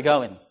know where they're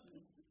going.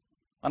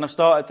 And I've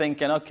started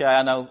thinking, okay,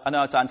 I know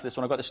how to answer this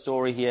one. I've got the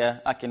story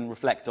here I can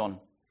reflect on.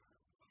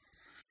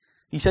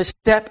 He says,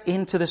 step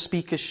into the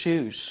speaker's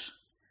shoes.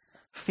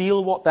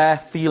 Feel what they're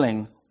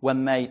feeling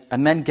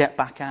and then get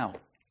back out.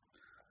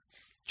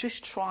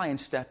 Just try and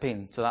step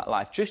into that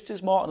life. Just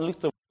as Martin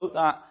Luther wrote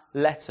that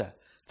letter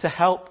to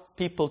help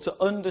people to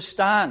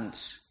understand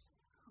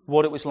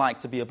what it was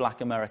like to be a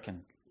black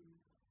American.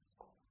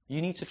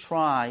 You need to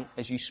try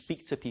as you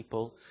speak to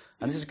people,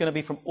 and this is going to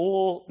be from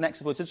all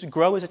next of us, as we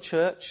grow as a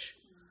church,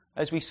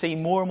 as we see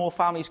more and more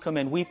families come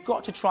in, we've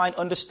got to try and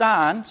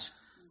understand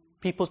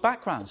people's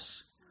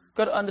backgrounds. We've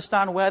got to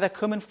understand where they're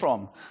coming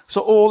from.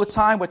 So all the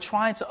time we're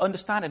trying to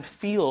understand and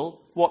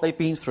feel what they've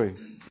been through.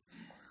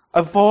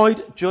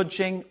 Avoid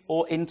judging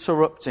or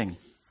interrupting.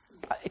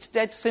 It's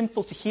dead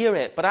simple to hear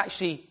it, but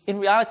actually, in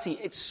reality,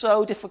 it's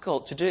so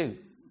difficult to do.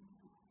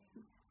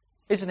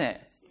 Isn't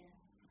it?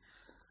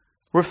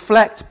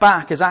 Reflect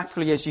back as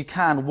accurately as you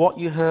can what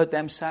you heard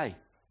them say.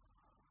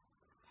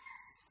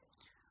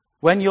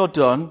 When you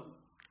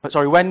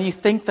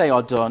think they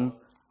are done,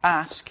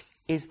 ask,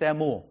 is there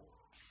more?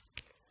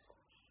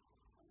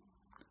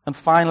 And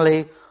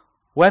finally,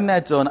 when they're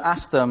done,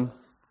 ask them,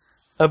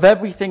 of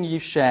everything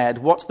you've shared,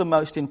 what's the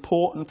most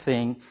important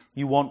thing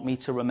you want me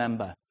to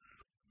remember?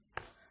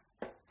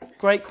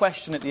 Great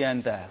question at the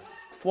end there.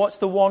 What's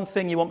the one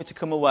thing you want me to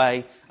come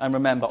away and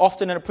remember?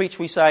 Often in a preach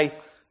we say,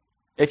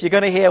 if you're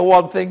going to hear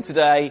one thing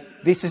today,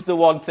 this is the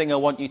one thing I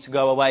want you to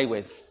go away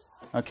with.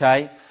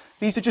 Okay?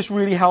 These are just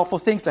really helpful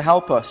things to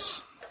help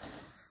us.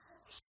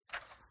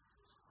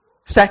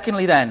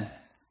 Secondly then,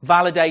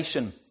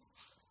 validation.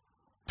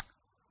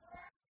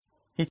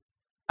 He's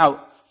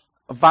out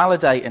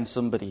validating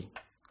somebody.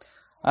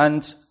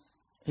 And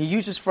he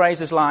uses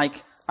phrases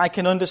like, I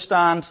can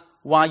understand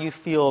why you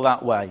feel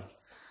that way.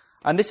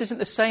 And this isn't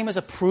the same as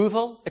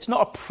approval. It's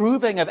not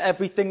approving of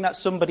everything that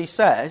somebody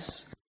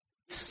says.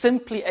 It's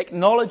simply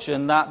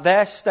acknowledging that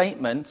their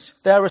statement,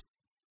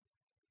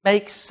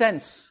 makes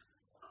sense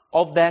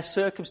of their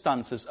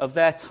circumstances, of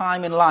their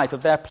time in life,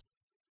 of their place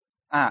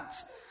at.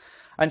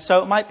 And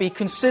so it might be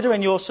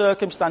considering your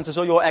circumstances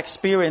or your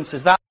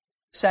experiences, that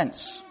makes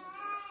sense.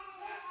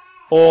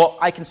 Or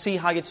I can see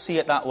how you'd see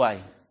it that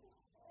way.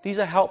 These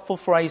are helpful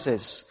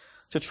phrases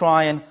to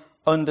try and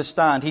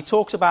understand. He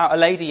talks about a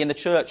lady in the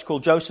church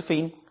called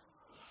Josephine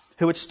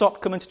who had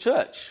stopped coming to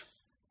church.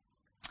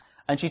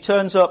 And she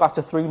turns up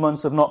after 3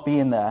 months of not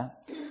being there.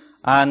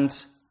 And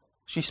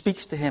she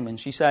speaks to him and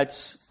she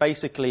says,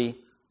 basically,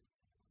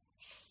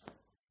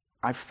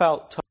 I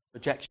felt total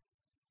rejection.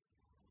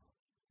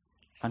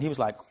 And he was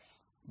like,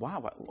 wow,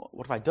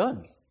 what have I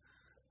done?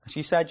 And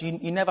she said,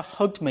 you never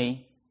hugged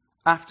me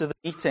after the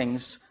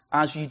meetings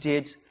as you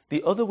did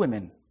the other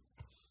women.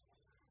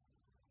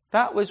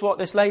 That was what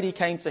this lady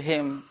came to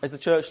him as the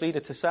church leader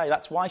to say.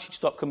 That's why she'd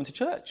stopped coming to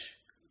church.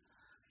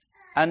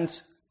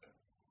 And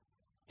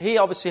he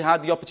obviously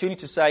had the opportunity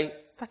to say,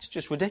 that's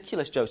just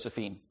ridiculous,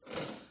 Josephine.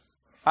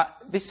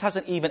 This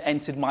hasn't even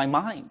entered my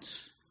mind.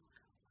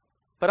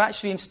 But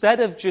actually, instead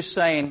of just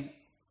saying,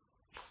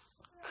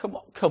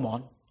 come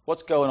on,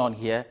 what's going on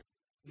here?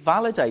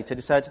 Validated.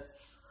 He said,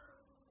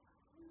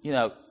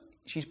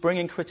 she's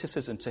bringing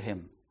criticism to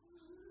him.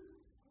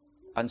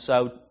 And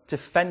so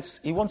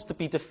he wants to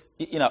be,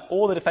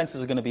 all the defenses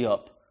are going to be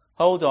up.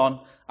 Hold on,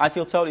 I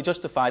feel totally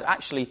justified.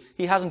 Actually,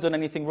 he hasn't done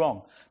anything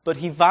wrong. But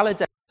he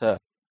validates her.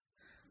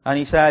 And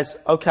he says,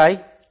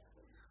 okay,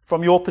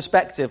 from your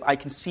perspective, I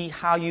can see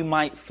how you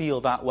might feel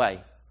that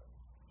way.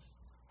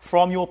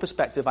 From your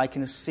perspective, I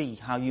can see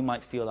how you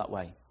might feel that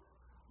way.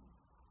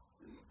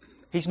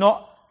 He's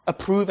not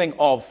approving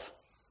of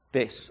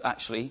this,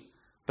 actually,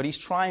 but he's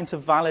trying to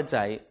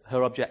validate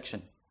her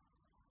objection.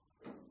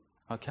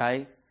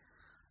 Okay?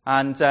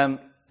 And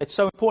it's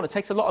so important. It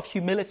takes a lot of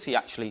humility,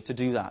 actually, to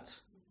do that.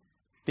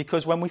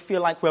 Because when we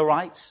feel like we're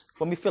right,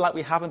 when we feel like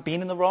we haven't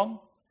been in the wrong,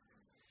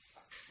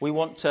 we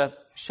want to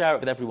share it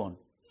with everyone.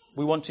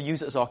 We want to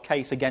use it as our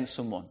case against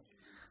someone.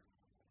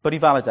 But he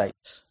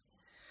validates.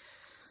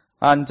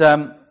 And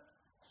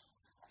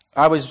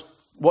I was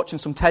watching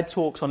some TED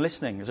Talks on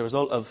listening as a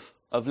result of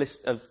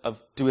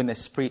doing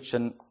this preach.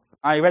 And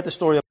I read the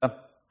story of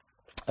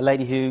a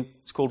lady who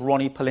is called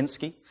Ronnie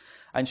Polinsky.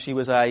 And she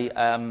was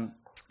a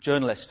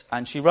journalist.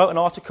 And she wrote an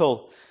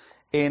article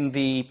in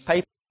the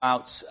paper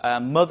about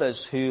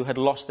mothers who had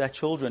lost their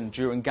children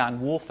during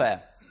gang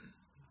warfare.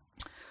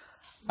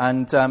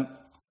 And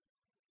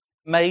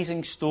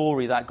amazing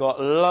story that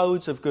got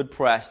loads of good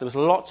press. There was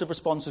lots of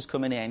responses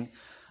coming in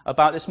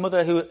about this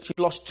mother who she'd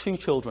lost 2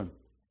 children.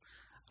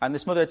 And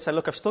this mother had said,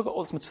 look, I've still got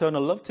all this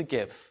maternal love to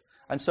give.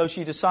 And so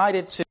she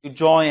decided to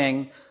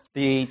join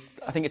I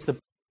think it's the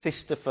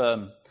sister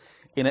firm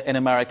in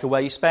America,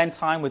 where you spend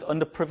time with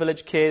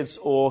underprivileged kids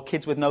or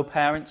kids with no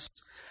parents.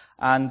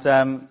 And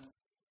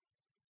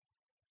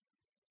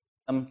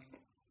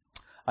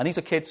these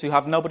are kids who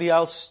have nobody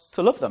else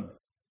to love them.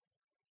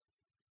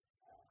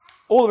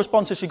 All the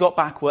responses she got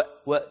back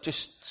were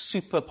just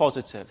super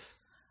positive.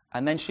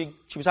 And then she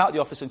was out of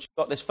the office and she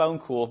got this phone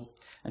call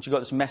and she got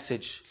this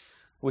message,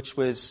 which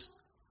was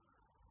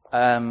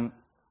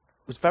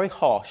very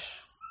harsh.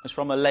 It was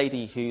from a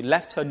lady who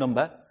left her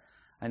number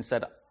and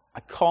said, I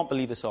can't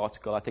believe this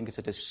article. I think it's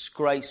a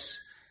disgrace.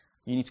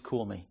 You need to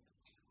call me.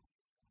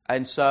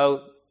 And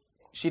so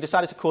she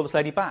decided to call this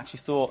lady back. She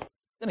thought,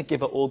 I'm going to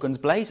give her all guns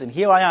blazing.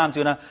 Here I am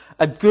doing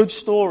a good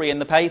story in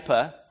the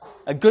paper,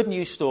 a good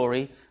news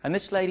story, and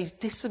this lady's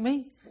dissing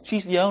me.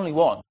 She's the only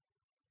one.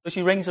 So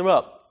she rings her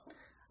up,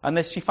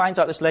 and she finds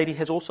out this lady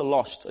has also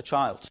lost a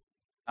child.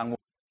 And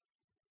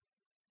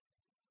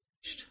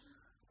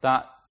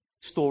that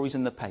story's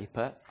in the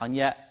paper, and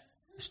yet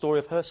the story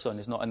of her son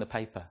is not in the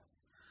paper.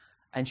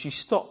 And she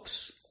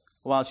stops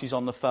while she's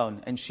on the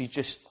phone, and she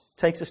just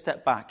takes a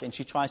step back, and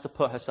she tries to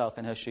put herself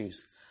in her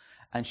shoes.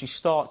 And she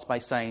starts by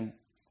saying,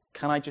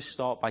 can I just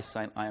start by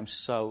saying, I am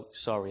so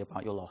sorry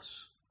about your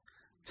loss.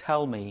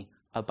 Tell me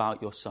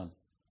about your son.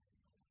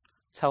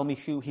 Tell me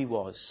who he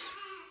was.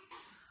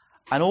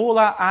 And all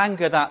that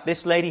anger that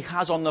this lady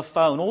has on the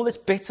phone, all this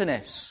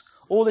bitterness,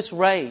 all this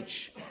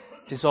rage,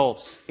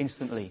 dissolves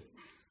instantly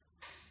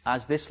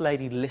as this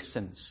lady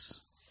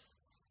listens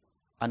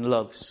and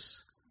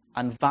loves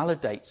and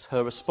validates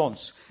her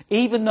response.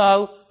 Even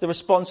though the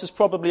response is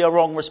probably a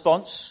wrong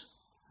response,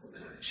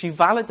 she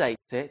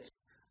validates it,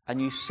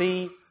 and you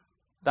see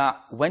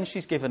that when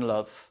she's given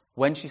love,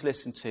 when she's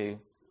listened to,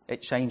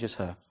 it changes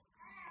her.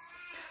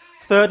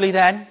 Thirdly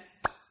then,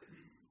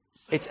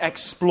 it's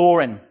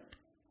exploring.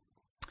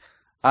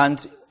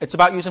 And it's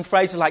about using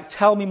phrases like,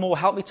 tell me more,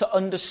 help me to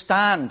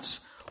understand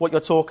what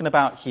you're talking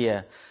about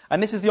here.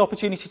 And this is the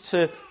opportunity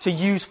to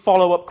use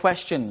follow-up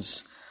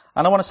questions.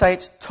 And I want to say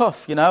it's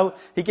tough, you know.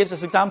 He gives us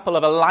an example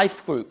of a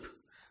life group.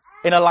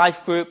 In a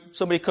life group,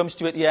 somebody comes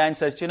to you at the end and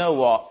says, do you know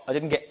what? I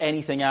didn't get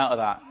anything out of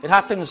that. It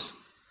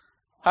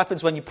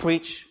happens when you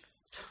preach.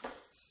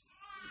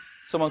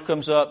 Someone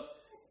comes up,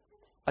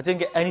 I didn't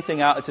get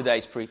anything out of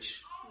today's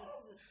preach.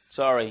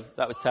 Sorry,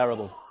 that was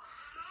terrible.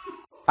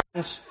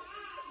 And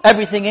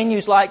everything in you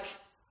is like,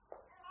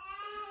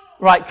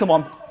 right, come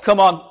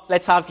on,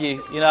 let's have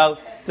you. You know,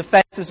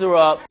 defenses are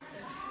up,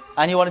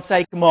 and you want to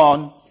say, come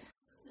on.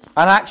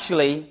 And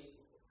actually,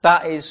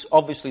 that is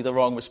obviously the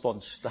wrong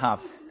response to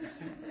have.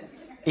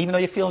 Even though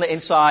you're feeling it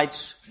inside,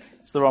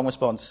 it's the wrong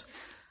response.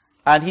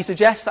 And he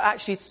suggests that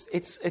actually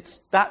it's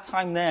that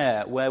time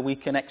there where we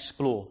can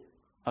explore,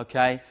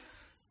 okay?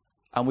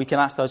 And we can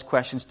ask those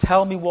questions.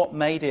 Tell me what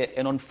made it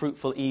an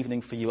unfruitful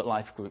evening for you at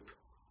Life Group,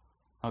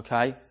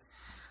 okay?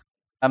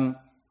 And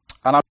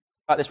I'll talk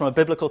about this from a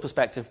biblical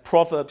perspective.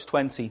 Proverbs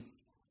 20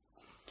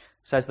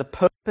 says, the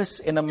purpose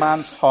in a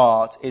man's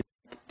heart is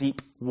like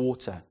deep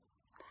water,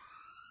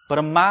 but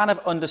a man of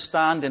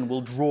understanding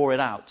will draw it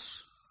out.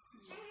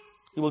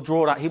 He will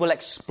draw it out. He will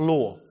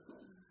explore,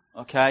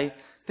 okay?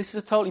 This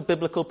is a totally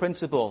biblical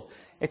principle.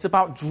 It's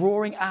about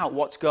drawing out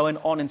what's going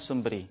on in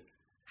somebody.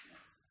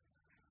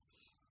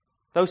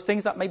 Those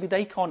things that maybe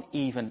they can't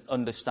even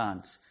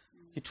understand.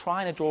 You're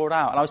trying to draw it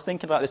out. And I was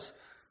thinking about this.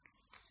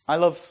 I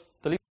love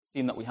the leadership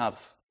team that we have,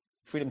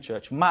 Freedom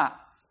Church. Matt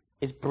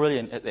is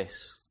brilliant at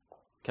this.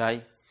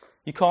 Okay?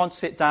 You can't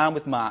sit down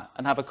with Matt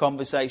and have a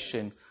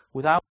conversation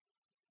without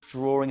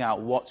drawing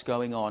out what's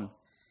going on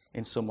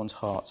in someone's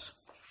heart.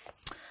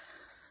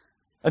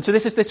 And so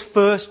this is this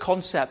first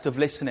concept of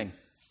listening.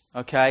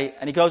 Okay?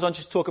 And he goes on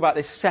to talk about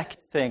this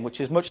second thing,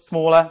 which is much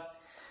smaller.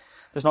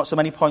 There's not so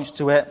many points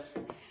to it.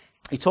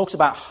 He talks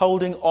about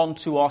holding on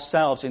to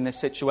ourselves in this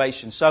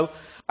situation. So,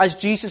 as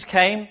Jesus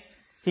came,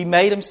 he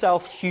made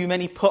himself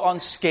human. He put on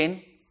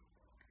skin.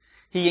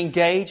 He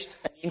engaged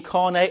and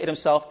incarnated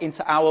himself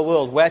into our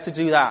world. Where to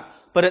do that?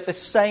 But at the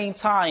same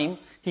time,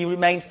 he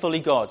remained fully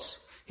God.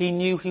 He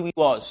knew who he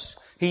was.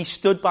 He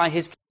stood by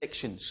his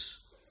convictions.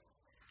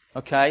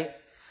 Okay?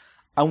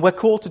 And we're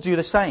called to do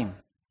the same.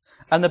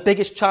 And the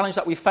biggest challenge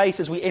that we face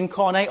as we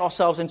incarnate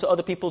ourselves into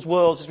other people's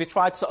worlds, as we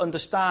try to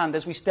understand,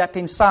 as we step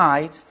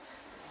inside,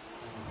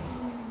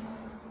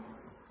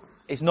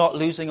 is not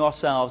losing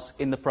ourselves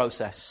in the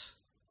process.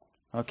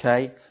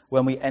 Okay?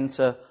 When we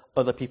enter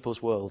other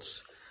people's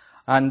worlds.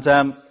 And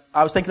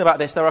I was thinking about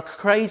this. I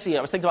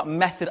was thinking about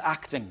method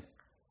acting.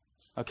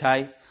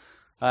 Okay?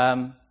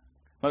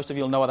 Most of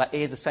you will know what that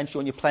is. Essentially,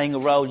 when you're playing a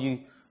role, you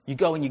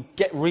go and you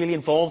get really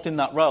involved in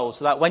that role,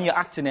 so that when you're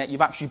acting it,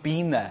 you've actually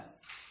been there.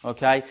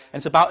 Okay? And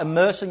it's about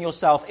immersing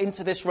yourself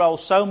into this role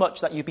so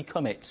much that you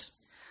become it.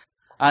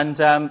 And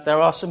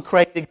there are some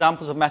crazy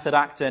examples of method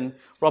acting.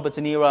 Robert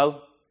De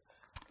Niro,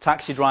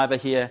 taxi driver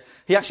here,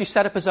 he actually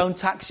set up his own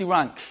taxi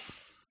rank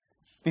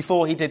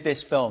before he did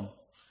this film.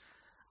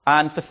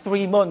 And for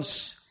 3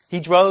 months, he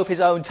drove his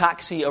own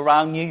taxi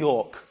around New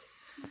York,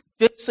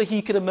 just so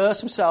he could immerse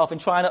himself in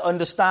trying to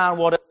understand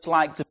what it's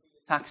like to be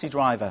a taxi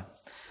driver.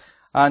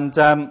 And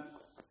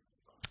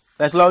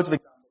there's loads of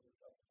examples.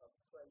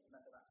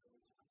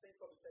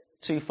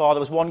 Too far. There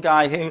was one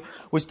guy who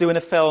was doing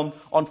a film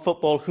on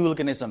football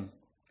hooliganism,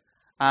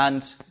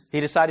 and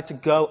he decided to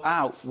go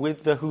out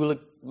with the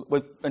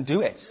and do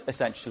it,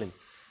 essentially.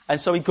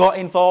 And so he got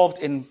involved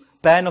in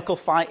bare knuckle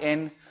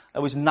fighting.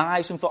 There was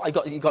knives involved.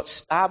 He got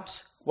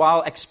stabbed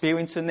while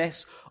experiencing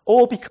this,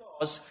 all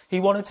because he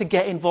wanted to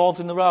get involved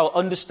in the role,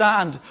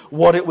 understand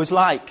what it was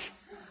like.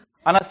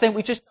 And I think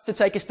we just have to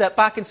take a step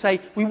back and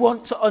say, we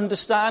want to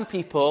understand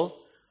people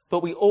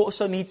but we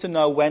also need to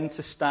know when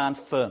to stand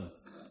firm,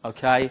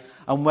 okay?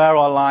 And where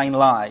our line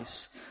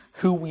lies,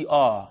 who we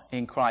are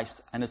in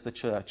Christ and as the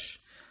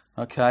church,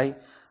 okay?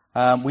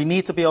 We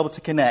need to be able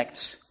to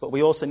connect, but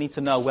we also need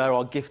to know where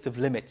our gift of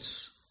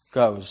limits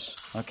goes,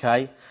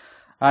 okay?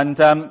 And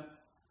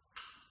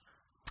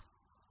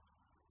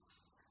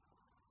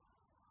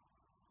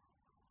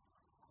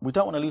we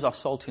don't want to lose our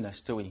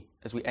saltiness, do we,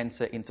 as we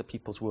enter into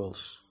people's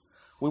worlds?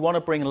 We want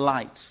to bring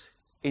light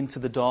into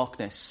the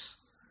darkness.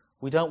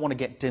 We don't want to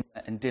get dimmer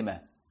and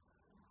dimmer.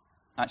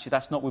 Actually,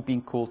 that's not what we've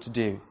been called to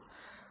do.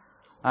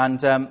 And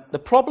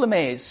the problem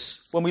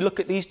is, when we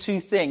look at these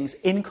two things,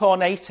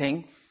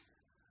 incarnating,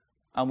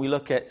 and we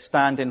look at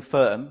standing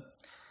firm,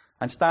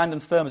 and standing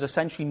firm is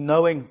essentially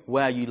knowing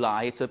where you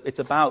lie. It's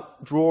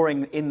about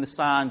drawing in the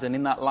sand and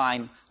in that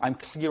line, I'm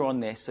clear on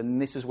this,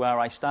 and this is where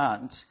I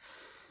stand.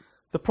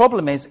 The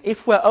problem is,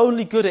 if we're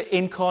only good at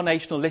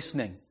incarnational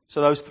listening, so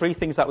those three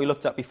things that we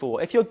looked at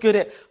before, if you're good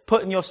at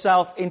putting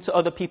yourself into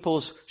other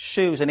people's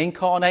shoes and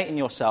incarnating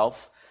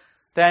yourself,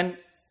 then,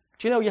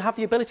 do you know, you have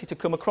the ability to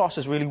come across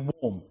as really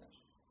warm.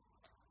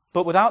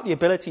 But without the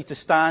ability to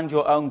stand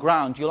your own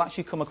ground, you'll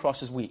actually come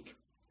across as weak.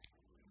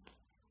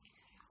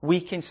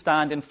 Weak in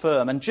standing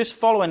firm. And just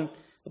following,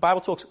 the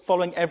Bible talks,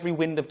 following every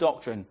wind of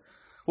doctrine.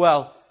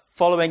 Well,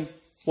 following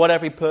what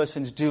every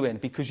person's doing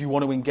because you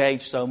want to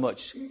engage so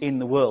much in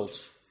the world.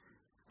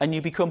 And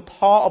you become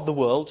part of the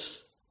world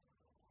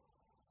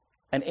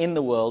and in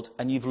the world,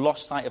 and you've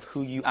lost sight of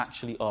who you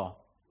actually are.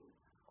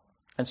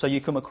 And so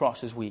you come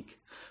across as weak.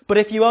 But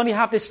if you only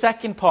have this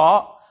second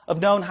part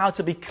of knowing how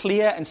to be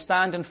clear and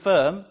standing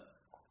firm,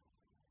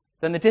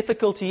 then the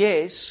difficulty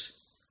is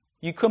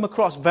you come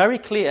across very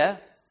clear,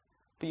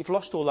 but you've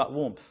lost all that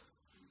warmth.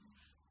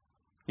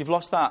 You've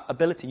lost that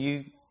ability.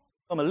 You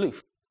become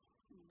aloof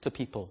to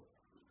people.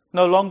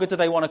 No longer do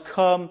they want to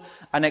come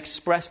and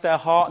express their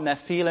heart and their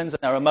feelings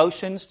and their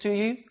emotions to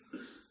you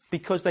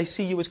because they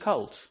see you as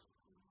cold.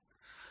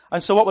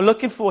 And so what we're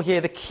looking for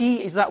here, the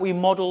key is that we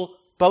model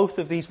both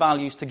of these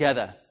values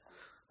together.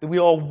 That we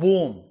are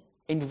warm,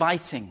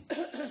 inviting,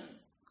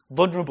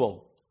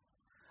 vulnerable,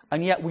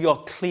 and yet we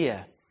are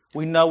clear.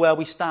 We know where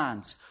we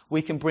stand.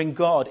 We can bring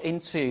God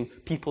into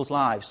people's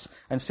lives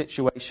and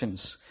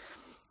situations.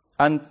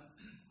 And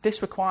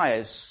this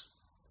requires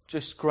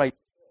just great,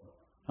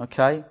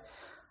 okay?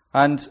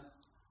 And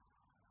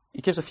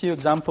he gives a few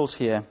examples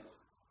here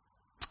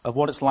of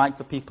what it's like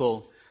for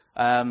people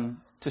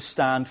to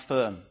stand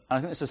firm. And I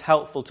think this is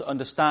helpful to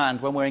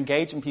understand when we're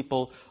engaging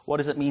people, what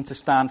does it mean to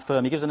stand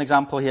firm? He gives an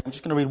example here. I'm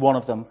just going to read one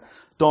of them,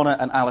 Donna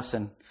and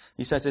Alison.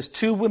 He says, there's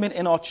two women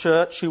in our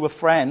church who were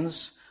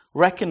friends,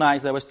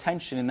 recognized there was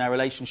tension in their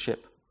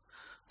relationship.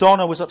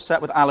 Donna was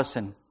upset with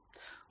Alison.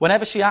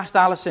 Whenever she asked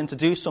Alison to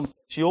do something,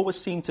 she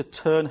always seemed to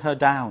turn her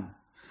down.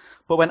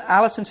 But when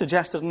Alison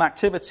suggested an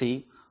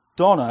activity,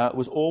 Donna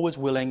was always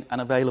willing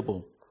and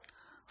available.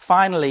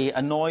 Finally,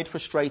 annoyed,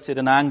 frustrated,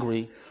 and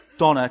angry,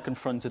 Donna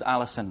confronted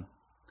Alison.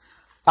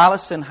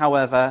 Alison,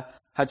 however,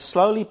 had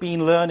slowly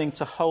been learning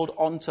to hold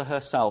on to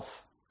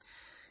herself.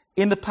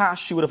 In the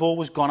past, she would have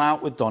always gone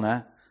out with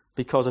Donna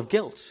because of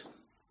guilt.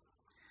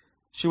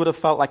 She would have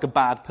felt like a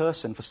bad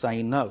person for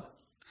saying no.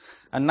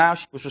 And now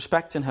she was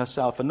respecting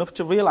herself enough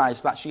to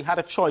realize that she had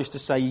a choice to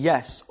say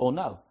yes or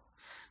no.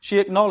 She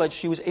acknowledged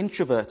she was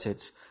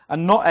introverted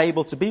and not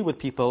able to be with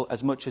people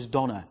as much as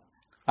Donna,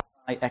 a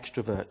high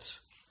extrovert.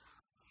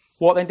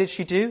 What then did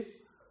she do?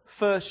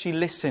 First, she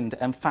listened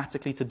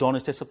emphatically to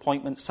Donna's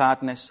disappointment,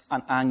 sadness,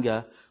 and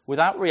anger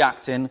without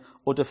reacting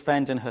or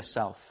defending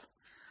herself.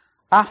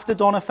 After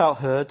Donna felt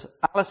heard,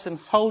 Alison,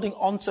 holding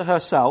on to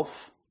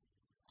herself,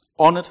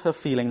 honored her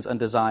feelings and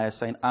desires,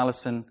 saying,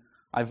 Alison,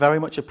 I very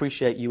much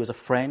appreciate you as a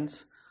friend.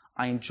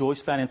 I enjoy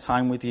spending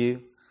time with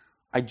you.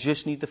 I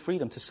just need the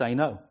freedom to say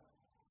no.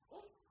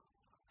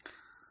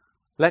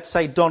 Let's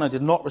say Donna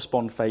did not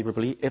respond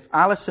favorably. If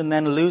Alison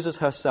then loses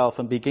herself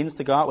and begins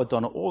to go out with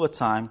Donna all the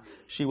time,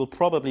 she will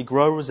probably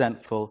grow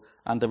resentful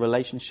and the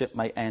relationship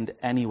may end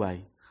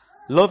anyway.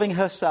 Loving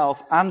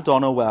herself and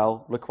Donna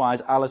well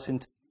requires Alison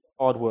to do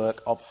the hard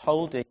work of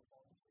holding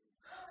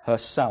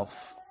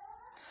herself.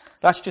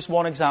 That's just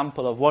one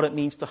example of what it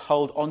means to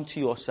hold on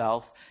to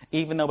yourself,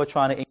 even though we're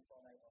trying to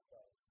incarnate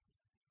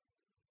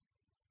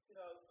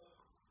ourselves.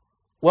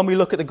 When we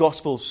look at the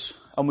Gospels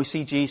and we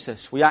see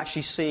Jesus, we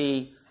actually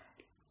see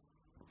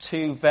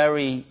two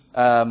very,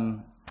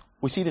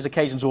 we see these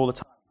occasions all the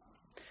time.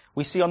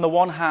 We see on the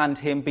one hand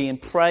him being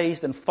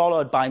praised and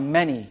followed by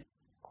many.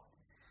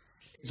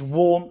 His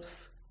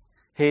warmth,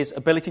 his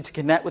ability to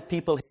connect with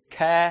people, his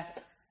care.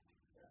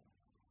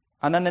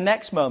 And then the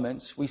next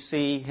moment we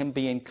see him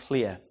being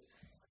clear.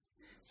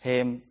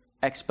 Him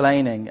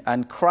explaining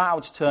and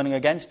crowds turning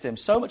against him.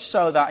 So much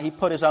so that he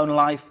put his own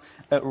life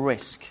at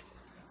risk.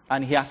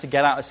 And he had to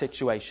get out of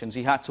situations.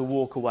 He had to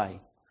walk away.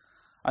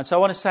 And so I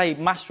want to say,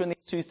 mastering these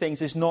two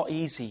things is not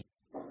easy.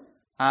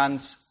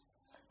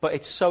 But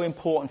it's so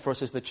important for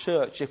us as the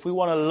church. If we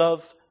want to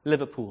love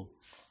Liverpool,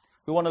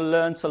 we want to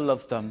learn to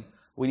love them,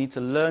 we need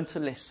to learn to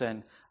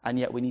listen, and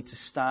yet we need to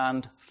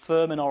stand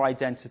firm in our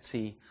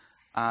identity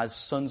as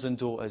sons and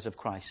daughters of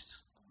Christ.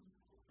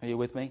 Are you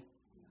with me?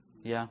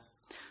 Yeah.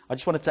 I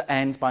just wanted to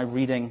end by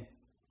reading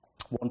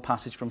one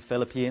passage from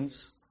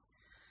Philippians,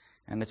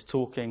 and it's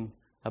talking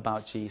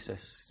about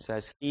Jesus. It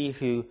says, "He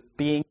who,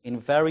 being in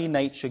very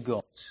nature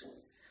God,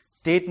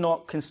 did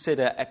not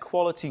consider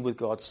equality with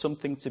God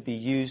something to be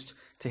used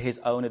to his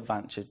own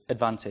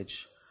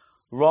advantage.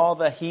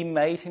 Rather, he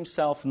made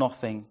himself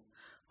nothing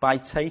by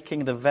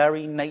taking the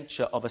very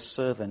nature of a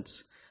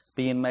servant,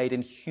 being made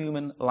in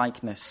human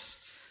likeness,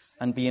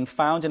 and being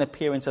found in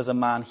appearance as a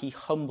man, he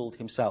humbled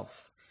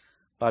himself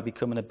by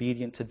becoming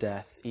obedient to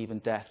death, even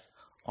death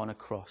on a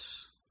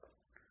cross."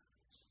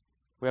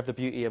 We have the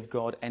beauty of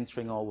God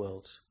entering our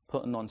world,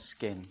 putting on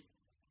skin,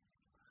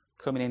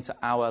 coming into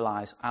our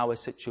lives, our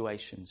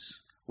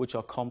situations, which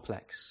are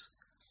complex.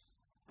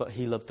 But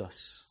he loved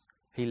us,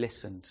 he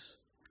listened,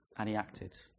 and he acted.